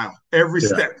step, Kyle. Every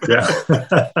step.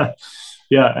 Yeah.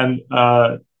 Yeah. And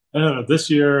I don't know. This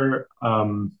year,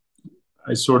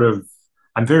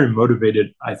 I'm very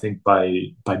motivated, I think,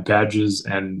 by badges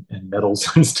and medals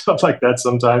and stuff like that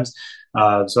sometimes.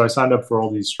 So I signed up for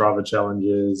all these Strava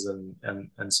challenges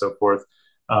and so forth.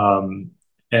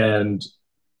 And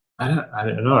I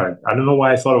don't know. I don't know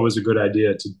why I thought it was a good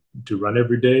idea to run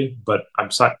every day, but I'm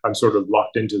sort of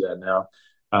locked into that now,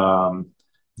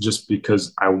 just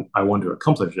because I want to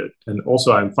accomplish it. And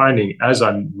also, I'm finding as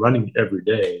I'm running every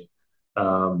day,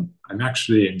 I'm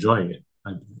actually enjoying it.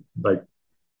 I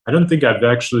don't think I've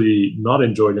actually not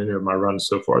enjoyed any of my runs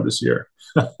so far this year.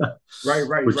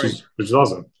 Right. which is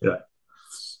awesome. Yeah.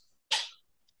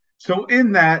 So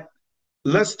in that,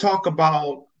 let's talk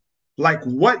about like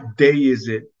what day is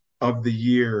it of the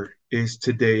year is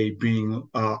today being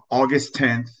August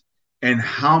 10th, and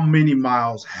how many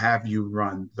miles have you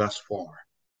run thus far?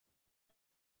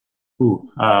 Ooh,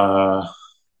 I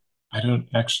don't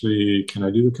actually. Can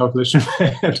I do the calculation?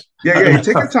 Yeah.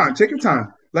 Take your time. Take your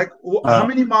time. Like, how uh,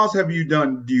 many miles have you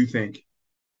done, do you think?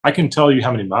 I can tell you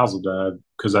how many miles I've done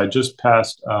because I just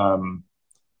passed. I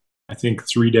think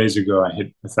 3 days ago I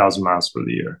hit 1,000 miles for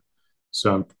the year,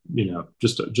 so I'm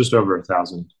just over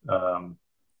 1,000.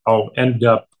 I'll end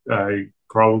up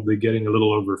probably getting a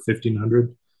little over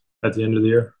 1,500 at the end of the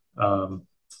year.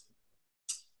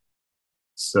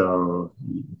 So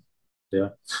yeah.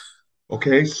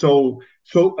 Okay, so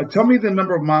tell me the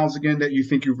number of miles again that you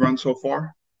think you've run so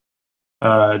far.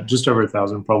 Just over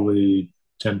 1,000, probably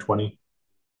 10, 20.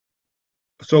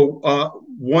 So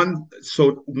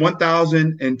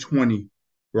 1,020,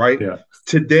 right? Yeah.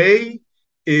 Today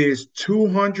is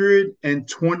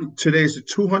 220. Today is the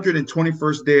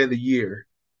 221st day of the year.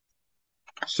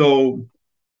 So,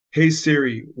 hey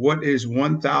Siri, what is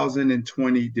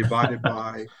 1,020 divided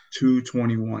by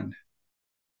 221?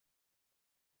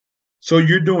 So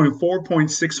you're doing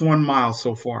 4.61 miles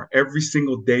so far every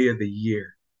single day of the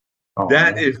year. Oh,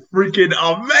 That man. is freaking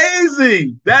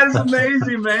amazing. That is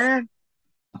amazing, man.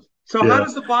 So how Yeah.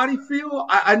 does the body feel?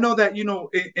 I know that,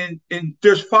 and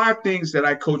there's 5 things that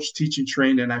I coach, teach, and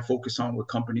train, and I focus on with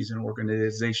companies and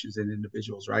organizations and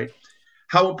individuals, right?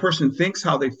 How a person thinks,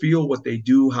 how they feel, what they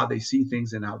do, how they see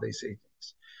things, and how they say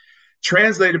things.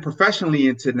 Translated professionally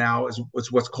into now is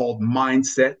what's called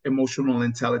mindset, emotional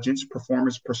intelligence,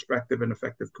 performance, perspective, and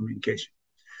effective communication,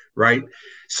 right?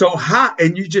 So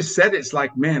and you just said it's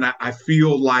like, man, I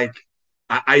feel like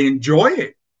I enjoy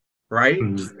it, right?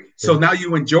 So Yeah. now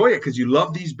you enjoy it because you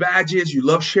love these badges, you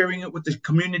love sharing it with the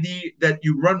community that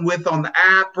you run with on the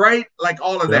app, right? Like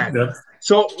all of Yeah. that. Yeah.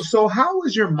 So how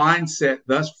is your mindset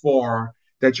thus far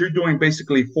that you're doing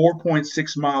basically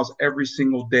 4.6 miles every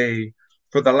single day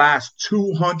for the last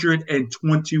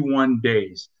 221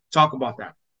 days? Talk about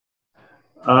that.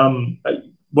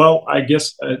 Well, I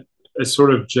guess it's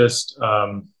sort of just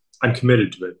I'm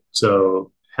committed to it.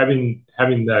 So having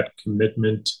that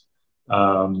commitment,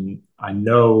 I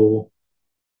know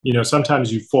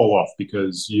sometimes you fall off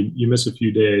because you miss a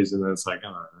few days, and then it's like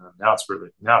now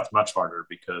it's much harder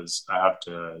because I have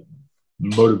to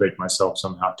motivate myself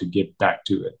somehow to get back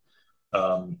to it.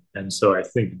 And so I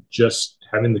think just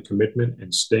having the commitment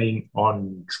and staying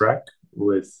on track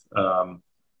with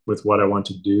what I want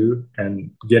to do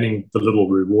and getting the little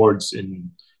rewards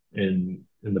in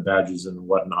and the badges and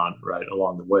whatnot, right,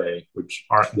 along the way, which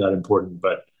aren't that important.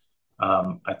 But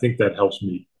I think that helps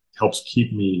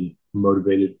keep me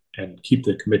motivated and keep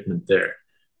the commitment there.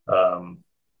 Um,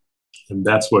 and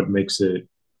that's what makes it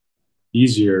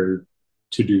easier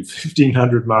to do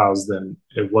 1,500 miles than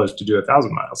it was to do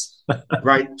 1,000 miles.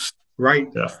 Right, right.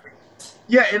 Yeah.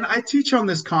 Yeah, and I teach on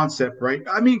this concept, right?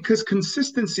 I mean, because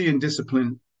consistency and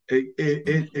discipline,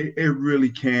 it really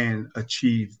can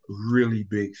achieve really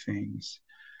big things,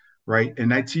 right?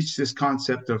 And I teach this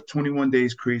concept of 21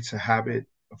 days creates a habit,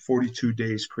 42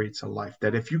 days creates a life.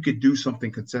 That if you could do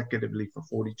something consecutively for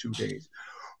 42 days,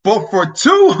 but for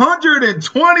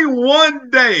 221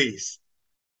 days,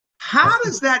 how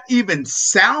does that even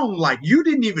sound like? You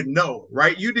didn't even know,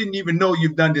 right? You didn't even know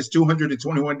you've done this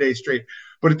 221 days straight.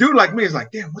 But a dude like me is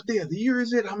like, damn, what day of the year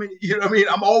is it? How many, you know what I mean?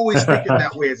 I'm always thinking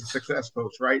that way as a success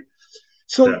coach, right?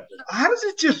 So Yeah. how does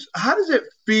it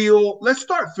feel? Let's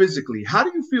start physically. How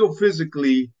do you feel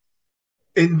physically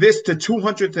in this to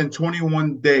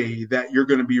 221 day that you're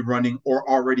going to be running or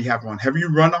already have run? Have you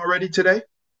run already today?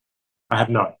 I have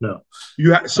not, no.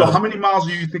 So how many miles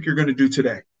do you think you're going to do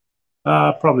today?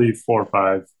 Probably 4 or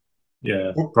 5.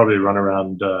 Yeah, probably run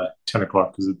around 10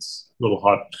 o'clock because it's a little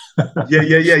hot.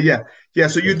 Yeah.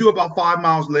 So you do about 5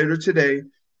 miles later today.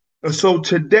 So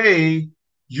today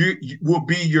you will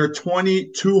be your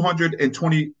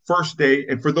 221st day.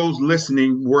 And for those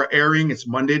listening, we're airing. It's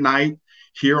Monday night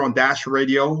here on Dash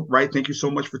Radio, right? Thank you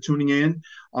so much for tuning in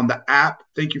on the app.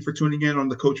 Thank you for tuning in on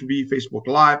the Coach V Facebook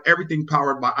Live. Everything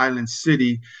powered by Island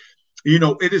City. You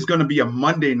know, it is going to be a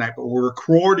Monday night, but we're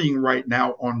recording right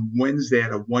now on Wednesday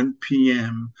at 1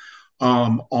 p.m.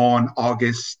 On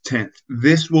August 10th.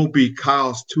 This will be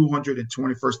Kyle's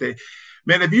 221st day.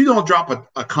 Man, if you don't drop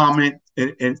a comment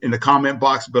in the comment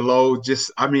box below,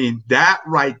 I mean, that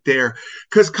right there,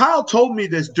 because Kyle told me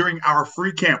this during our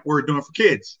free camp we're doing for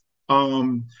kids.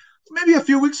 Maybe a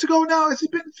few weeks ago now. Has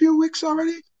it been a few weeks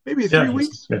already? Maybe 3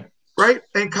 weeks. Yeah. Right?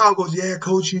 And Kyle goes, yeah,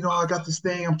 coach, I got this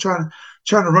thing. I'm trying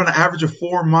to run an average of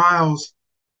 4 miles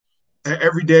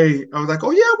every day. I was like, oh,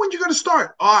 yeah, when you going to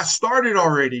start? Oh, I started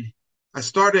already. I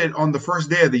started on the first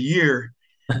day of the year.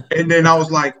 And then I was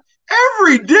like,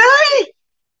 every day?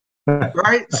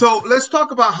 Right? So let's talk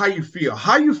about how you feel.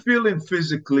 How you feeling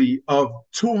physically of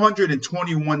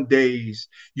 221 days?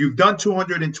 You've done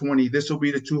 220. This will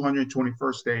be the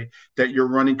 221st day that you're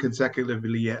running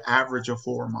consecutively at average of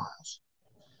 4 miles.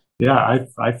 Yeah,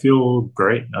 I feel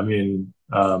great. I mean,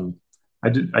 I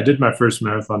did my first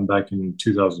marathon back in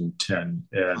 2010,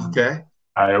 and okay.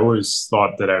 I always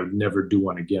thought that I would never do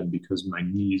one again because my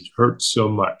knees hurt so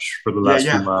much for the last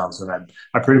few miles, and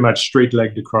I pretty much straight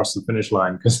legged across the finish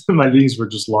line because my knees were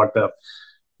just locked up.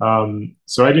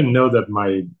 So I didn't know that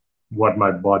what my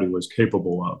body was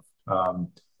capable of.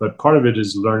 But part of it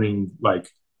is learning, like,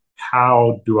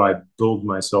 how do I build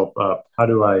myself up? How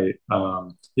do I,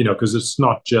 because it's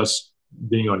not just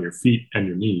being on your feet and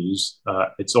your knees.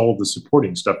 It's all the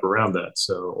supporting stuff around that.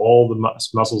 So all the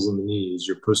muscles in the knees,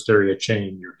 your posterior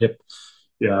chain, your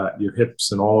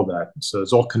hips, and all of that. So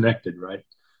it's all connected, right?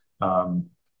 And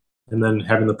then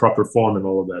having the proper form and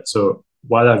all of that. So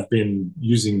while I've been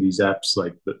using these apps,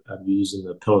 like I've been using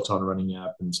the Peloton running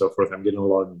app and so forth, I'm getting a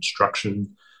lot of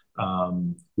instruction,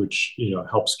 which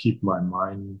helps keep my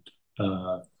mind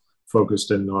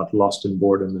focused and not lost in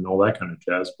boredom and all that kind of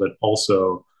jazz. But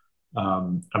also,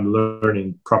 I'm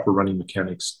learning proper running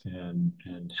mechanics and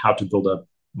how to build up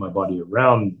my body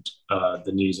around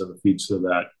the knees and the feet so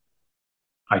that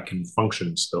I can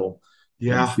function still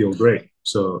and feel great.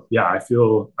 So yeah, I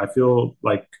feel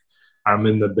like I'm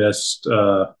in the best,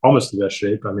 almost the best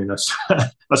shape. I mean, I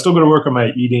still got to work on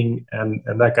my eating and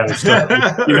that kind of stuff.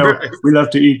 Right. We love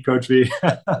to eat, Coach V.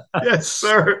 Yes,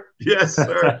 sir. Yes,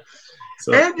 sir.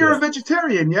 So, and you're a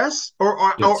vegetarian, yes? Or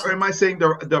am I saying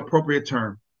the appropriate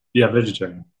term? Yeah,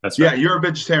 vegetarian. That's right. Yeah, you're a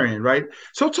vegetarian, right?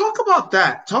 So talk about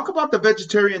that. Talk about the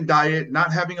vegetarian diet,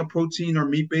 not having a protein or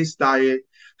meat-based diet.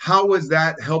 How is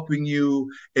that helping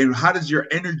you? And how does your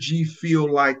energy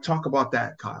feel like? Talk about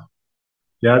that, Kyle.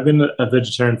 Yeah, I've been a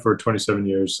vegetarian for 27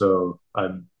 years, so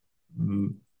I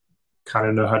kind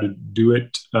of know how to do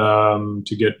it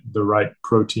to get the right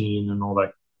protein and all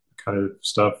that kind of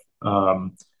stuff.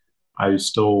 I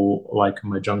still like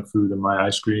my junk food and my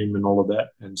ice cream and all of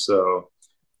that. And so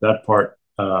that part,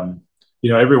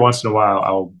 every once in a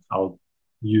while, I'll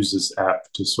use this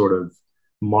app to sort of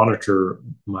monitor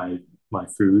my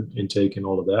food intake and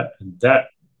all of that. And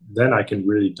then I can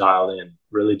really dial in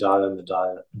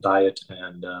the diet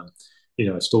and,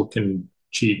 I still can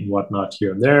cheat and whatnot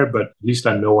here and there, but at least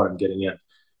I know what I'm getting in.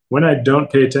 When I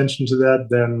don't pay attention to that,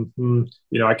 then,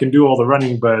 I can do all the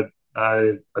running, but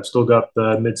I've still got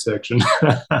the midsection.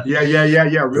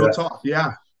 Yeah. Real Yeah, talk.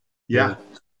 Yeah. yeah.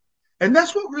 And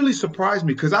that's what really surprised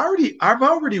me because I've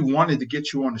already wanted to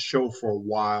get you on the show for a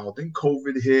while. Then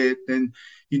COVID hit. Then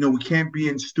we can't be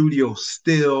in studio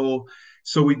still,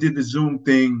 so we did the Zoom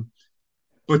thing.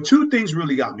 But two things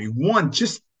really got me. One,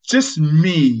 just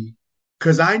me,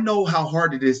 because I know how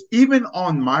hard it is. Even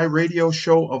on my radio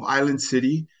show of Island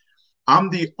City,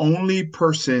 I'm the only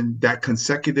person that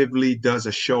consecutively does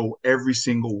a show every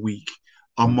single week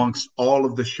amongst all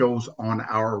of the shows on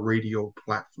our radio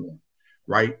platform,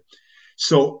 right?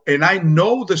 So, and I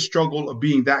know the struggle of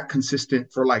being that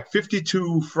consistent for like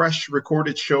 52 fresh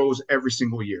recorded shows every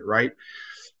single year, right?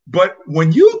 But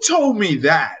when you told me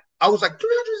that, I was like,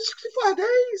 365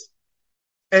 days.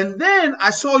 And then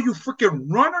I saw you freaking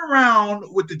run around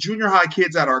with the junior high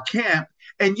kids at our camp,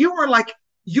 and you were like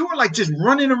just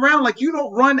running around like you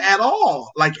don't run at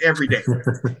all, like every day.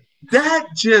 That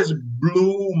just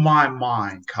blew my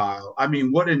mind, Kyle. I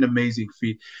mean, what an amazing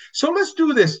feat. So let's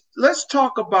do this. Let's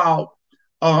talk about.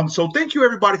 So thank you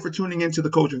everybody for tuning into the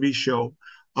Coach V show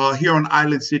here on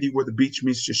Island City, where the beach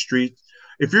meets the street.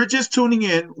 If you're just tuning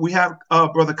in, we have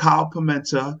brother Kyle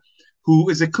Pimenta,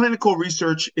 who is a clinical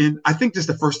research in. I think this is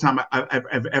the first time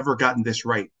I've ever gotten this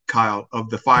right, Kyle. Of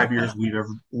the 5 years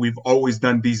we've always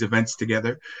done these events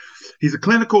together. He's a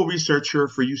clinical researcher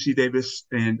for UC Davis,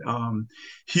 and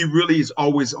he really is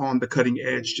always on the cutting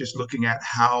edge, just looking at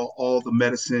how all the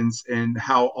medicines and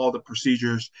how all the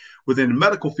procedures within the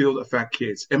medical field affect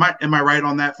kids. Am I right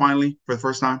on that? Finally, for the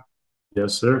first time,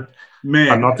 Yes, sir. I'm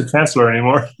man. not the chancellor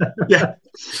anymore. Yeah,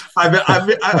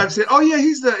 I've said, oh yeah,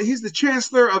 he's the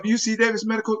chancellor of UC Davis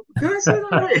Medical. Did I say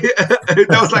that right?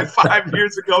 That was like 5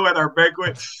 years ago at our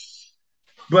banquet.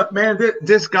 But man,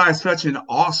 this guy's such an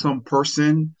awesome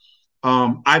person.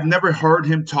 I've never heard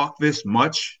him talk this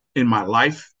much in my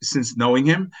life since knowing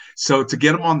him. So to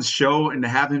get him on the show and to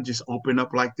have him just open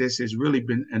up like this has really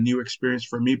been a new experience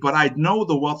for me. But I know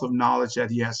the wealth of knowledge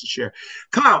that he has to share.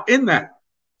 Kyle, in that,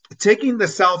 taking the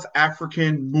South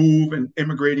African move and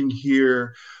immigrating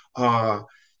here,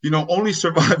 only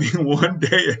surviving one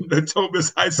day in the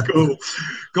Thomas High School,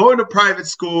 going to private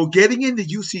school, getting into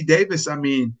UC Davis. I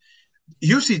mean,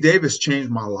 UC Davis changed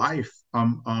my life.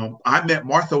 I met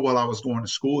Martha while I was going to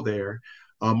school there.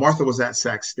 Martha was at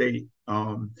Sac State.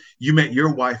 You met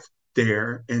your wife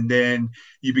there, and then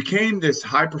you became this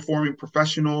high performing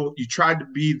professional. You tried to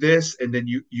be this, and then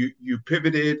you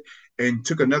pivoted and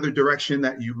took another direction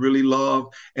that you really love,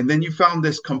 and then you found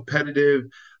this competitive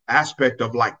aspect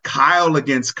of like Kyle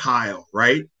against Kyle,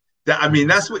 right? I mean,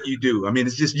 that's what you do. I mean,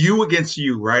 it's just you against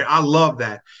you, right? I love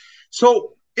that.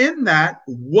 So in that,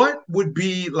 what would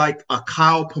be like a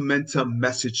Kyle Pimenta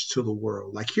message to the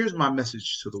world? Like, here's my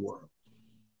message to the world.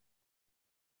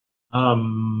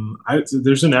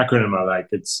 There's an acronym I like.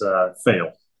 It's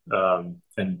FAIL,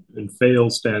 and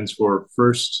FAIL stands for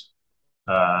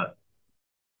uh,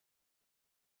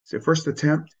 So first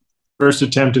attempt. first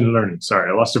attempt in learning. Sorry,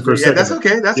 I lost it for a Yeah, second. that's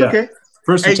okay. That's Yeah, okay.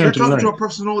 first Hey, you're attempt in talking to learning. a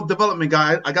personal development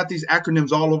guy. I got these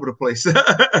acronyms all over the place.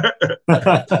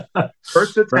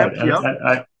 First Right, attempt. and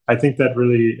Yep. I think that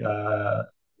really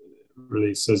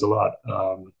says a lot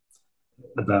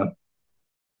about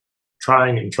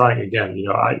trying and trying again.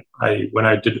 I when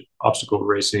I did obstacle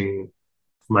racing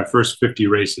for my first 50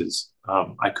 races,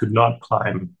 I could not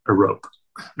climb a rope.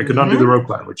 I could not do the Mm-hmm. rope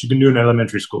climb, which you can do in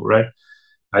elementary school, right?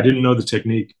 I didn't know the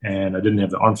technique, and I didn't have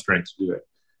the arm strength to do it.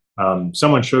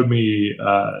 Someone showed me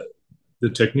the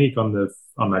technique on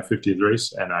my 50th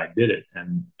race, and I did it,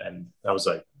 and I was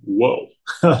like, whoa,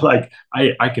 like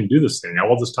I can do this thing.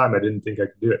 All this time I didn't think I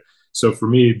could do it. So for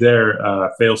me, there,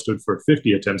 fail stood for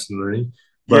 50 attempts in learning.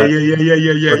 Yeah, But no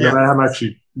yeah. matter how much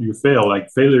you fail,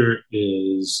 like failure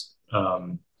is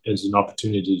an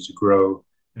opportunity to grow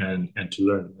and to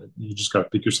learn. You just got to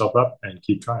pick yourself up and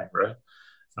keep trying, right?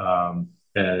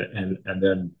 And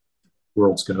then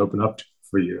worlds can open up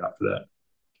for you after that.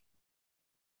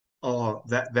 Oh,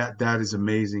 that is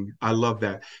amazing. I love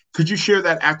that. Could you share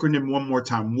that acronym one more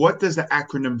time? What does the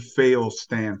acronym FAIL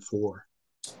stand for?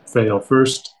 Fail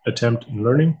first attempt in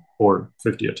learning or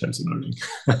 50 attempts in learning.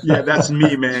 Yeah, that's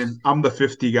me, man. I'm the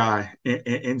 50 guy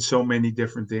in so many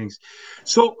different things.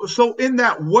 So in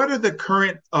that, what are the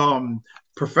current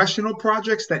professional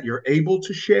projects that you're able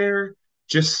to share?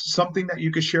 Just something that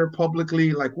you could share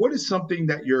publicly. Like, what is something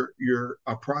that you're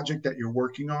a project that you're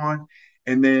working on?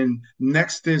 And then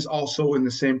next is also in the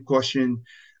same question.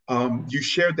 You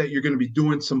shared that you're going to be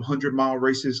doing some 100-mile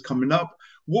races coming up.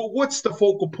 What's the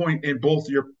focal point in both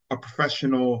your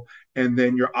professional and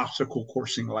then your obstacle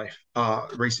coursing life,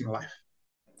 racing life?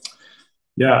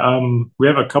 We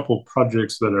have a couple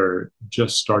projects that are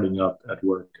just starting up at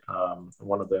work.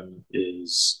 One of them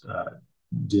is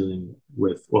dealing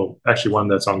with, well, actually, one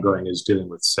that's ongoing is dealing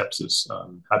with sepsis.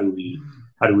 How do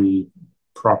we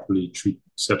properly treat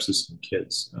sepsis in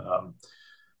kids?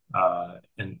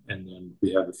 And then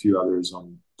we have a few others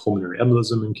on pulmonary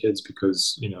embolism in kids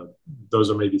because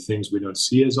those are maybe things we don't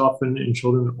see as often in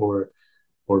children, or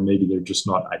maybe they're just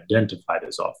not identified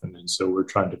as often. And so we're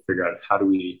trying to figure out how do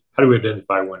we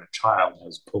identify when a child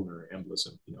has pulmonary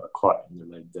embolism, a clot in their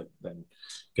leg that then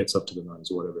gets up to the lungs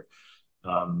or whatever.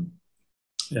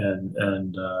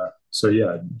 So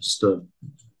yeah, just a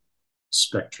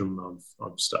spectrum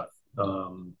of stuff.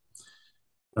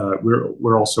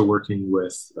 We're also working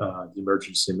with the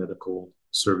emergency medical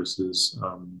services.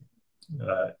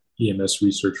 EMS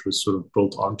research was sort of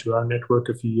built onto our network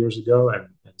a few years ago, and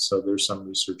so there's some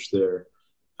research there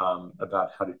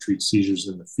about how to treat seizures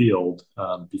in the field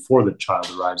before the child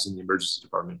arrives in the emergency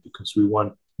department, because we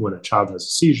want, when a child has a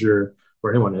seizure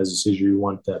or anyone has a seizure, you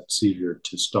want that seizure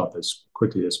to stop as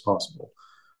quickly as possible.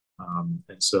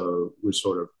 And so we're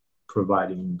sort of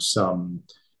providing some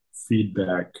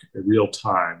feedback in real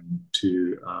time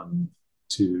to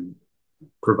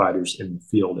providers in the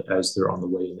field as they're on the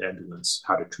way in the ambulance,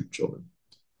 how to treat children.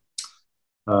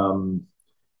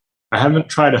 I haven't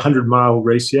tried a 100-mile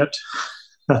race yet.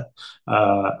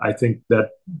 I think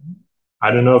that, I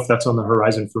don't know if that's on the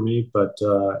horizon for me, but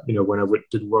when I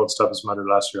did World's Toughest Mudder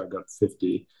last year, I got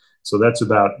 50. So that's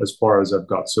about as far as I've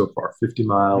got so far, 50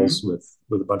 miles with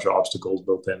a bunch of obstacles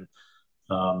built in.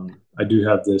 I do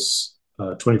have this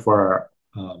 24-hour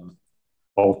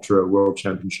ultra world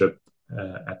championship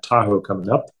at Tahoe coming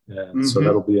up. And so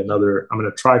that'll be another, I'm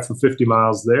going to try for 50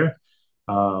 miles there.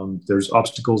 There's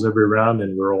obstacles every round,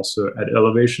 and we're also at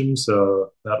elevation.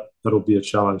 So that'll be a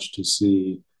challenge to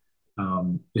see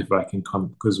if I can come,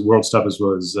 because World's Toughest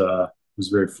was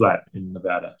very flat in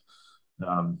Nevada.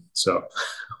 So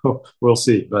we'll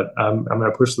see, but I'm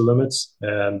going to push the limits,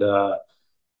 and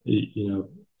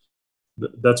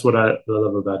that's what I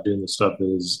love about doing this stuff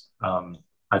is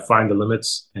I find the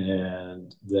limits,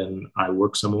 and then I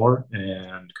work some more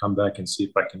and come back and see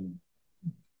if I can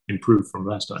improve from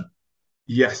last time.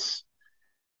 Yes.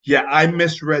 Yeah, I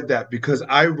misread that because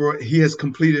he has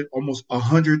completed almost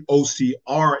 100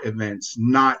 OCR events,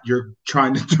 not you're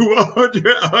trying to do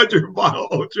 100-mile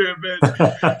ultra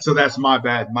events. So that's my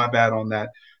bad on that.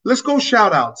 Let's go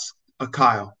shout outs,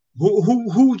 Kyle.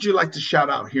 Who would you like to shout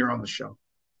out here on the show?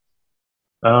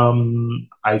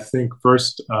 I think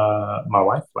first, my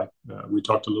wife, we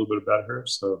talked a little bit about her.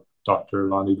 So Dr.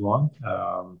 Londi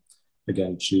Duan,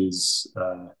 again, she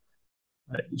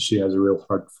has a real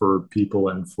heart for people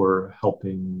and for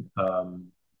helping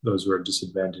those who are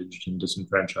disadvantaged and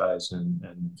disenfranchised.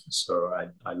 And so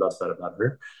I love that about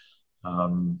her.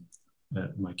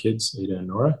 My kids, Ada and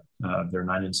Nora, they're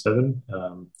 9 and 7.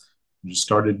 Just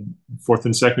started 4th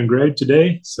and 2nd grade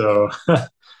today. So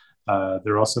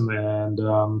they're awesome. And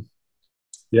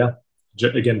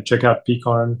again, check out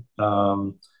Pecan.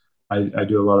 I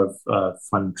do a lot of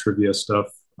fun trivia stuff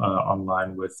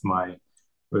online with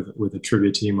a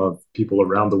trivia team of people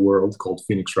around the world called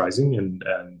Phoenix Rising.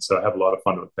 And so I have a lot of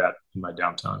fun with that in my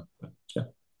downtime. But yeah,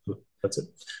 that's it.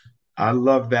 I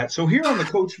love that. So here on the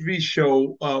Coach V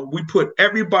show, we put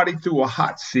everybody through a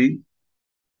hot seat.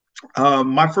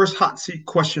 My first hot seat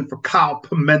question for Kyle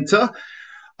Pimenta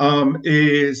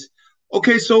is,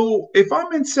 okay, so if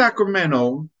I'm in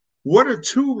Sacramento, what are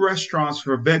 2 restaurants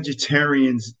for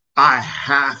vegetarians I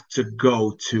have to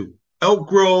go to? Elk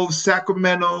Grove,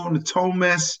 Sacramento,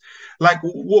 Natomas. Like,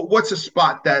 what's a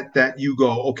spot that you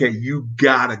go, okay, you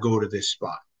gotta go to this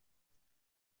spot?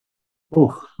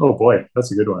 Oh boy,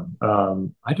 that's a good one.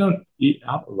 I don't eat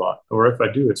out a lot, or if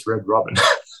I do, it's Red Robin.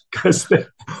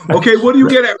 Okay, what do you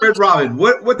get at Red Robin?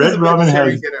 What does a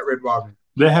vegetarian get at Red Robin?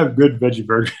 They have good veggie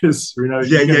burgers.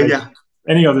 Yeah.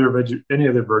 Any other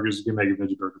burgers, you can make a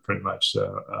veggie burger pretty much.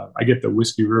 So I get the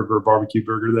Whiskey River barbecue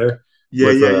burger there.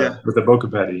 With a boca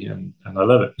patty, and I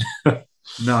love it.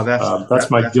 No,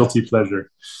 that's my guilty pleasure.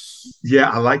 Yeah,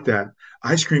 I like that.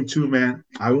 Ice cream too, man.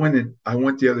 I went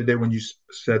the other day when you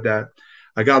said that.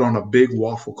 I got on a big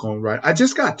waffle cone, right? I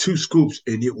just got 2 scoops,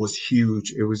 and it was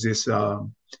huge. It was this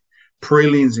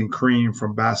pralines and cream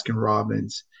from Baskin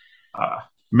Robbins.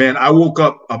 Man, I woke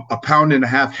up a pound and a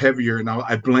half heavier, and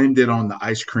I blamed it on the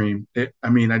ice cream. I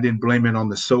didn't blame it on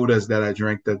the sodas that I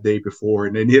drank the day before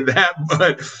and any of that,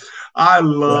 but I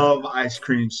love ice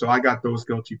cream, so I got those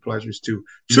guilty pleasures too.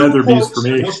 2 quotes for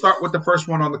me. We'll start with the first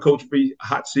one on the Coach B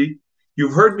hot seat.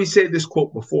 You've heard me say this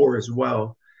quote before as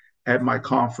well at my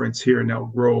conference here in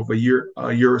Elk Grove a year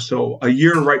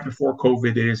right before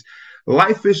COVID is,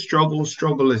 Life is struggle,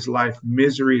 struggle is life,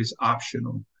 misery is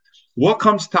optional. What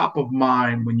comes top of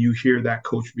mind when you hear that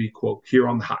Coach V quote here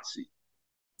on the hot seat?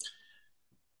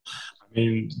 I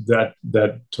mean,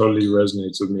 that totally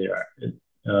resonates with me.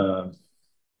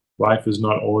 Life is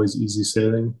not always easy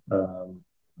sailing.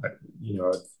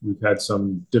 We've had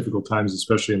some difficult times,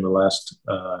 especially in the last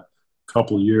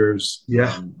couple of years.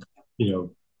 Yeah.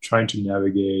 Trying to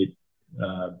navigate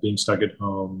being stuck at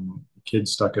home,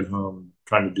 kids stuck at home,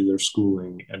 trying to do their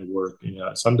schooling and work.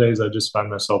 Some days I just find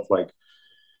myself like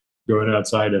going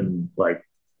outside and like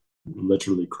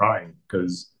literally crying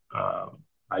because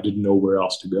I didn't know where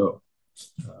else to go.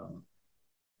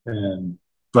 And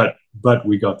but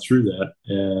we got through that,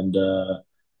 and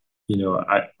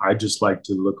I just like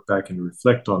to look back and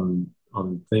reflect on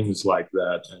things like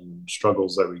that and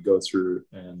struggles that we go through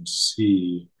and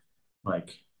see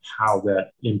like how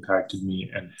that impacted me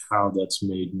and how that's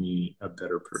made me a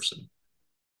better person.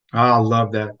 I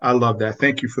love that. I love that.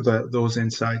 Thank you for those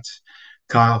insights,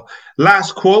 Kyle.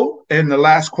 Last quote and the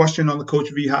last question on the Coach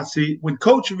V hot seat. When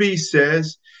Coach V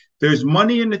says there's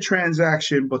money in the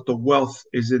transaction, but the wealth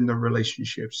is in the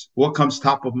relationships, what comes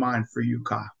top of mind for you,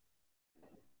 Kyle?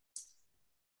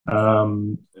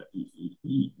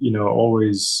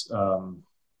 Always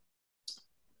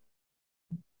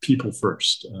people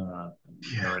first.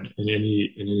 In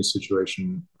any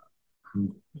situation,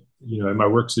 in my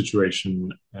work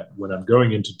situation, when I'm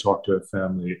going in to talk to a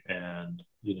family, and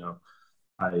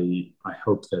I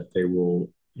hope that they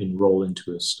will enroll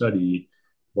into a study,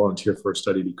 volunteer for a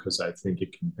study because I think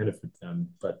it can benefit them.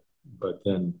 But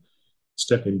then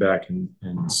stepping back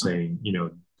and saying,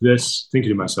 thinking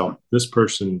to myself, this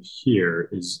person here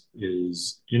is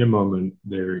in a moment,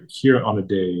 they're here on a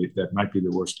day that might be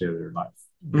the worst day of their life.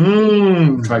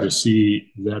 Try to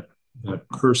see that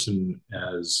person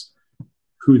as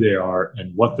who they are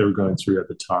and what they're going through at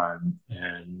the time,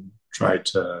 and try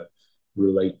to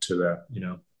relate to that,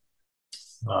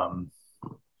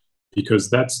 because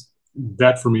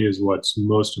that for me is what's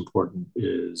most important.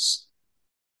 Is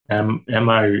am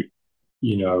I,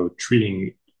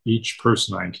 treating each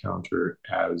person I encounter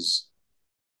as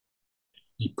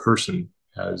a person,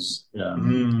 as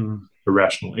a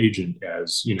rational agent,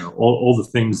 as all the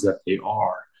things that they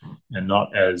are, and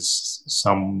not as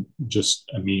just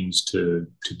a means to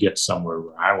get somewhere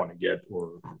where I want to get,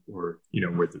 or where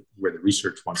the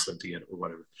research wants them to get, or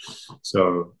whatever.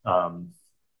 So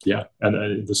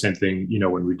and the same thing,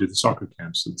 when we do the soccer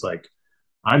camps, it's like,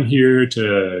 I'm here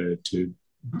to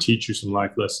teach you some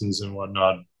life lessons and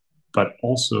whatnot, but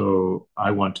also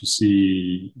I want to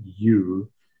see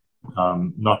you,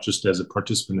 not just as a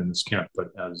participant in this camp,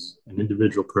 but as an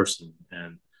individual person.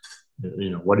 And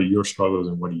what are your struggles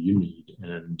and what do you need,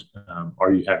 and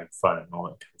are you having fun, and all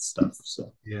that kind of stuff.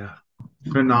 So yeah,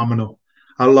 phenomenal.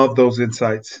 I love those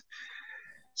insights.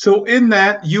 So in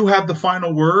that, you have the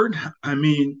final word. I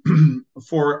mean,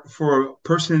 for a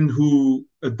person who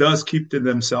does keep to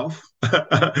themselves,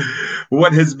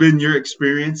 what has been your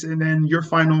experience, and then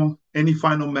any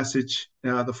final message?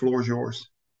 The floor is yours.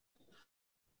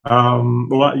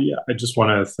 Well, yeah, I just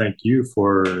want to thank you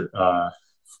for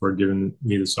giving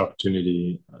me this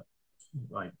opportunity.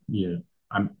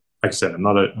 I'm, like I said, I'm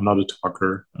not a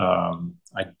talker.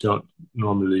 I don't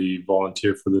normally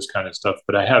volunteer for this kind of stuff,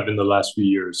 but I have in the last few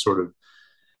years sort of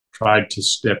tried to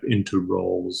step into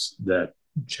roles that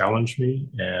challenge me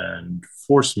and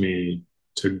force me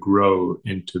to grow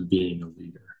into being a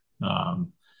leader,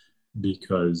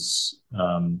 because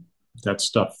that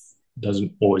stuff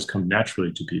doesn't always come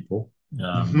naturally to people.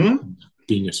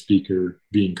 Being a speaker,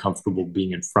 being comfortable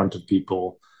being in front of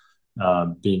people,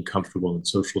 being comfortable in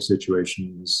social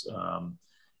situations,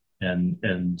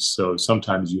 and so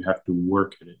sometimes you have to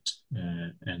work at it.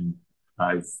 And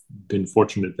I've been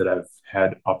fortunate that I've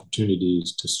had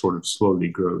opportunities to sort of slowly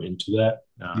grow into that,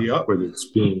 whether it's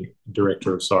being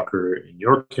director of soccer in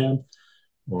your camp,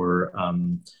 or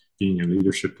being in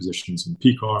leadership positions in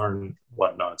PCAR and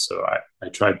whatnot. So I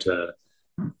tried to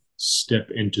step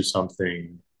into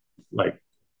something like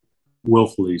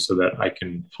willfully so that I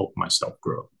can help myself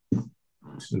grow.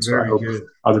 And so I hope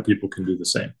other people can do the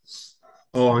same.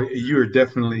 Oh, you're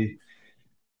definitely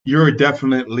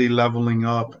leveling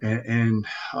up, and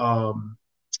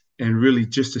really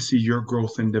just to see your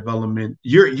growth and development.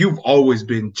 You've always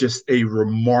been just a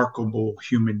remarkable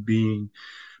human being.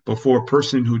 But for a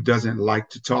person who doesn't like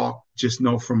to talk, just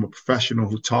know from a professional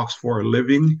who talks for a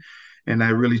living, and I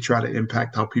really try to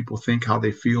impact how people think, how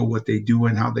they feel, what they do,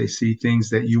 and how they see things,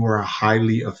 that you are a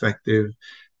highly effective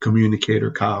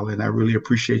communicator, Kyle. And I really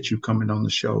appreciate you coming on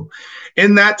the show.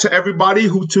 And that, to everybody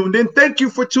who tuned in, thank you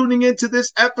for tuning into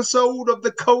this episode of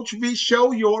the Coach V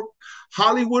Show, your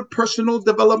Hollywood Personal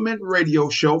Development Radio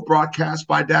Show, broadcast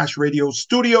by Dash Radio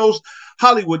Studios,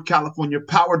 Hollywood, California,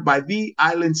 powered by the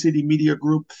Island City Media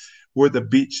Group, where the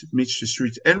beach meets the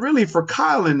streets. And really, for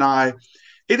Kyle and I,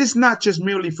 it is not just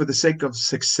merely for the sake of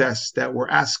success that we're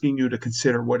asking you to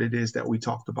consider what it is that we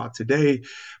talked about today,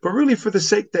 but really for the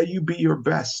sake that you be your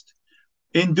best.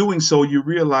 In doing so, you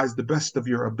realize the best of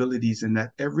your abilities and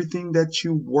that everything that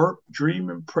you work, dream,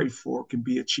 and pray for can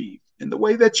be achieved in the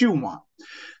way that you want.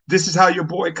 This is how your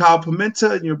boy Kyle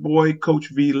Pimenta and your boy Coach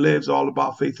V lives, all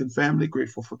about faith and family,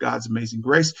 grateful for God's amazing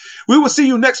grace. We will see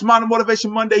you next Modern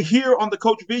Motivation Monday here on the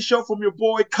Coach V Show from your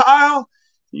boy Kyle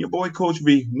and your boy Coach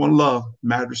V. One love,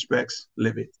 mad respects,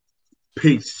 live it.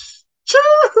 Peace.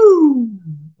 Choo!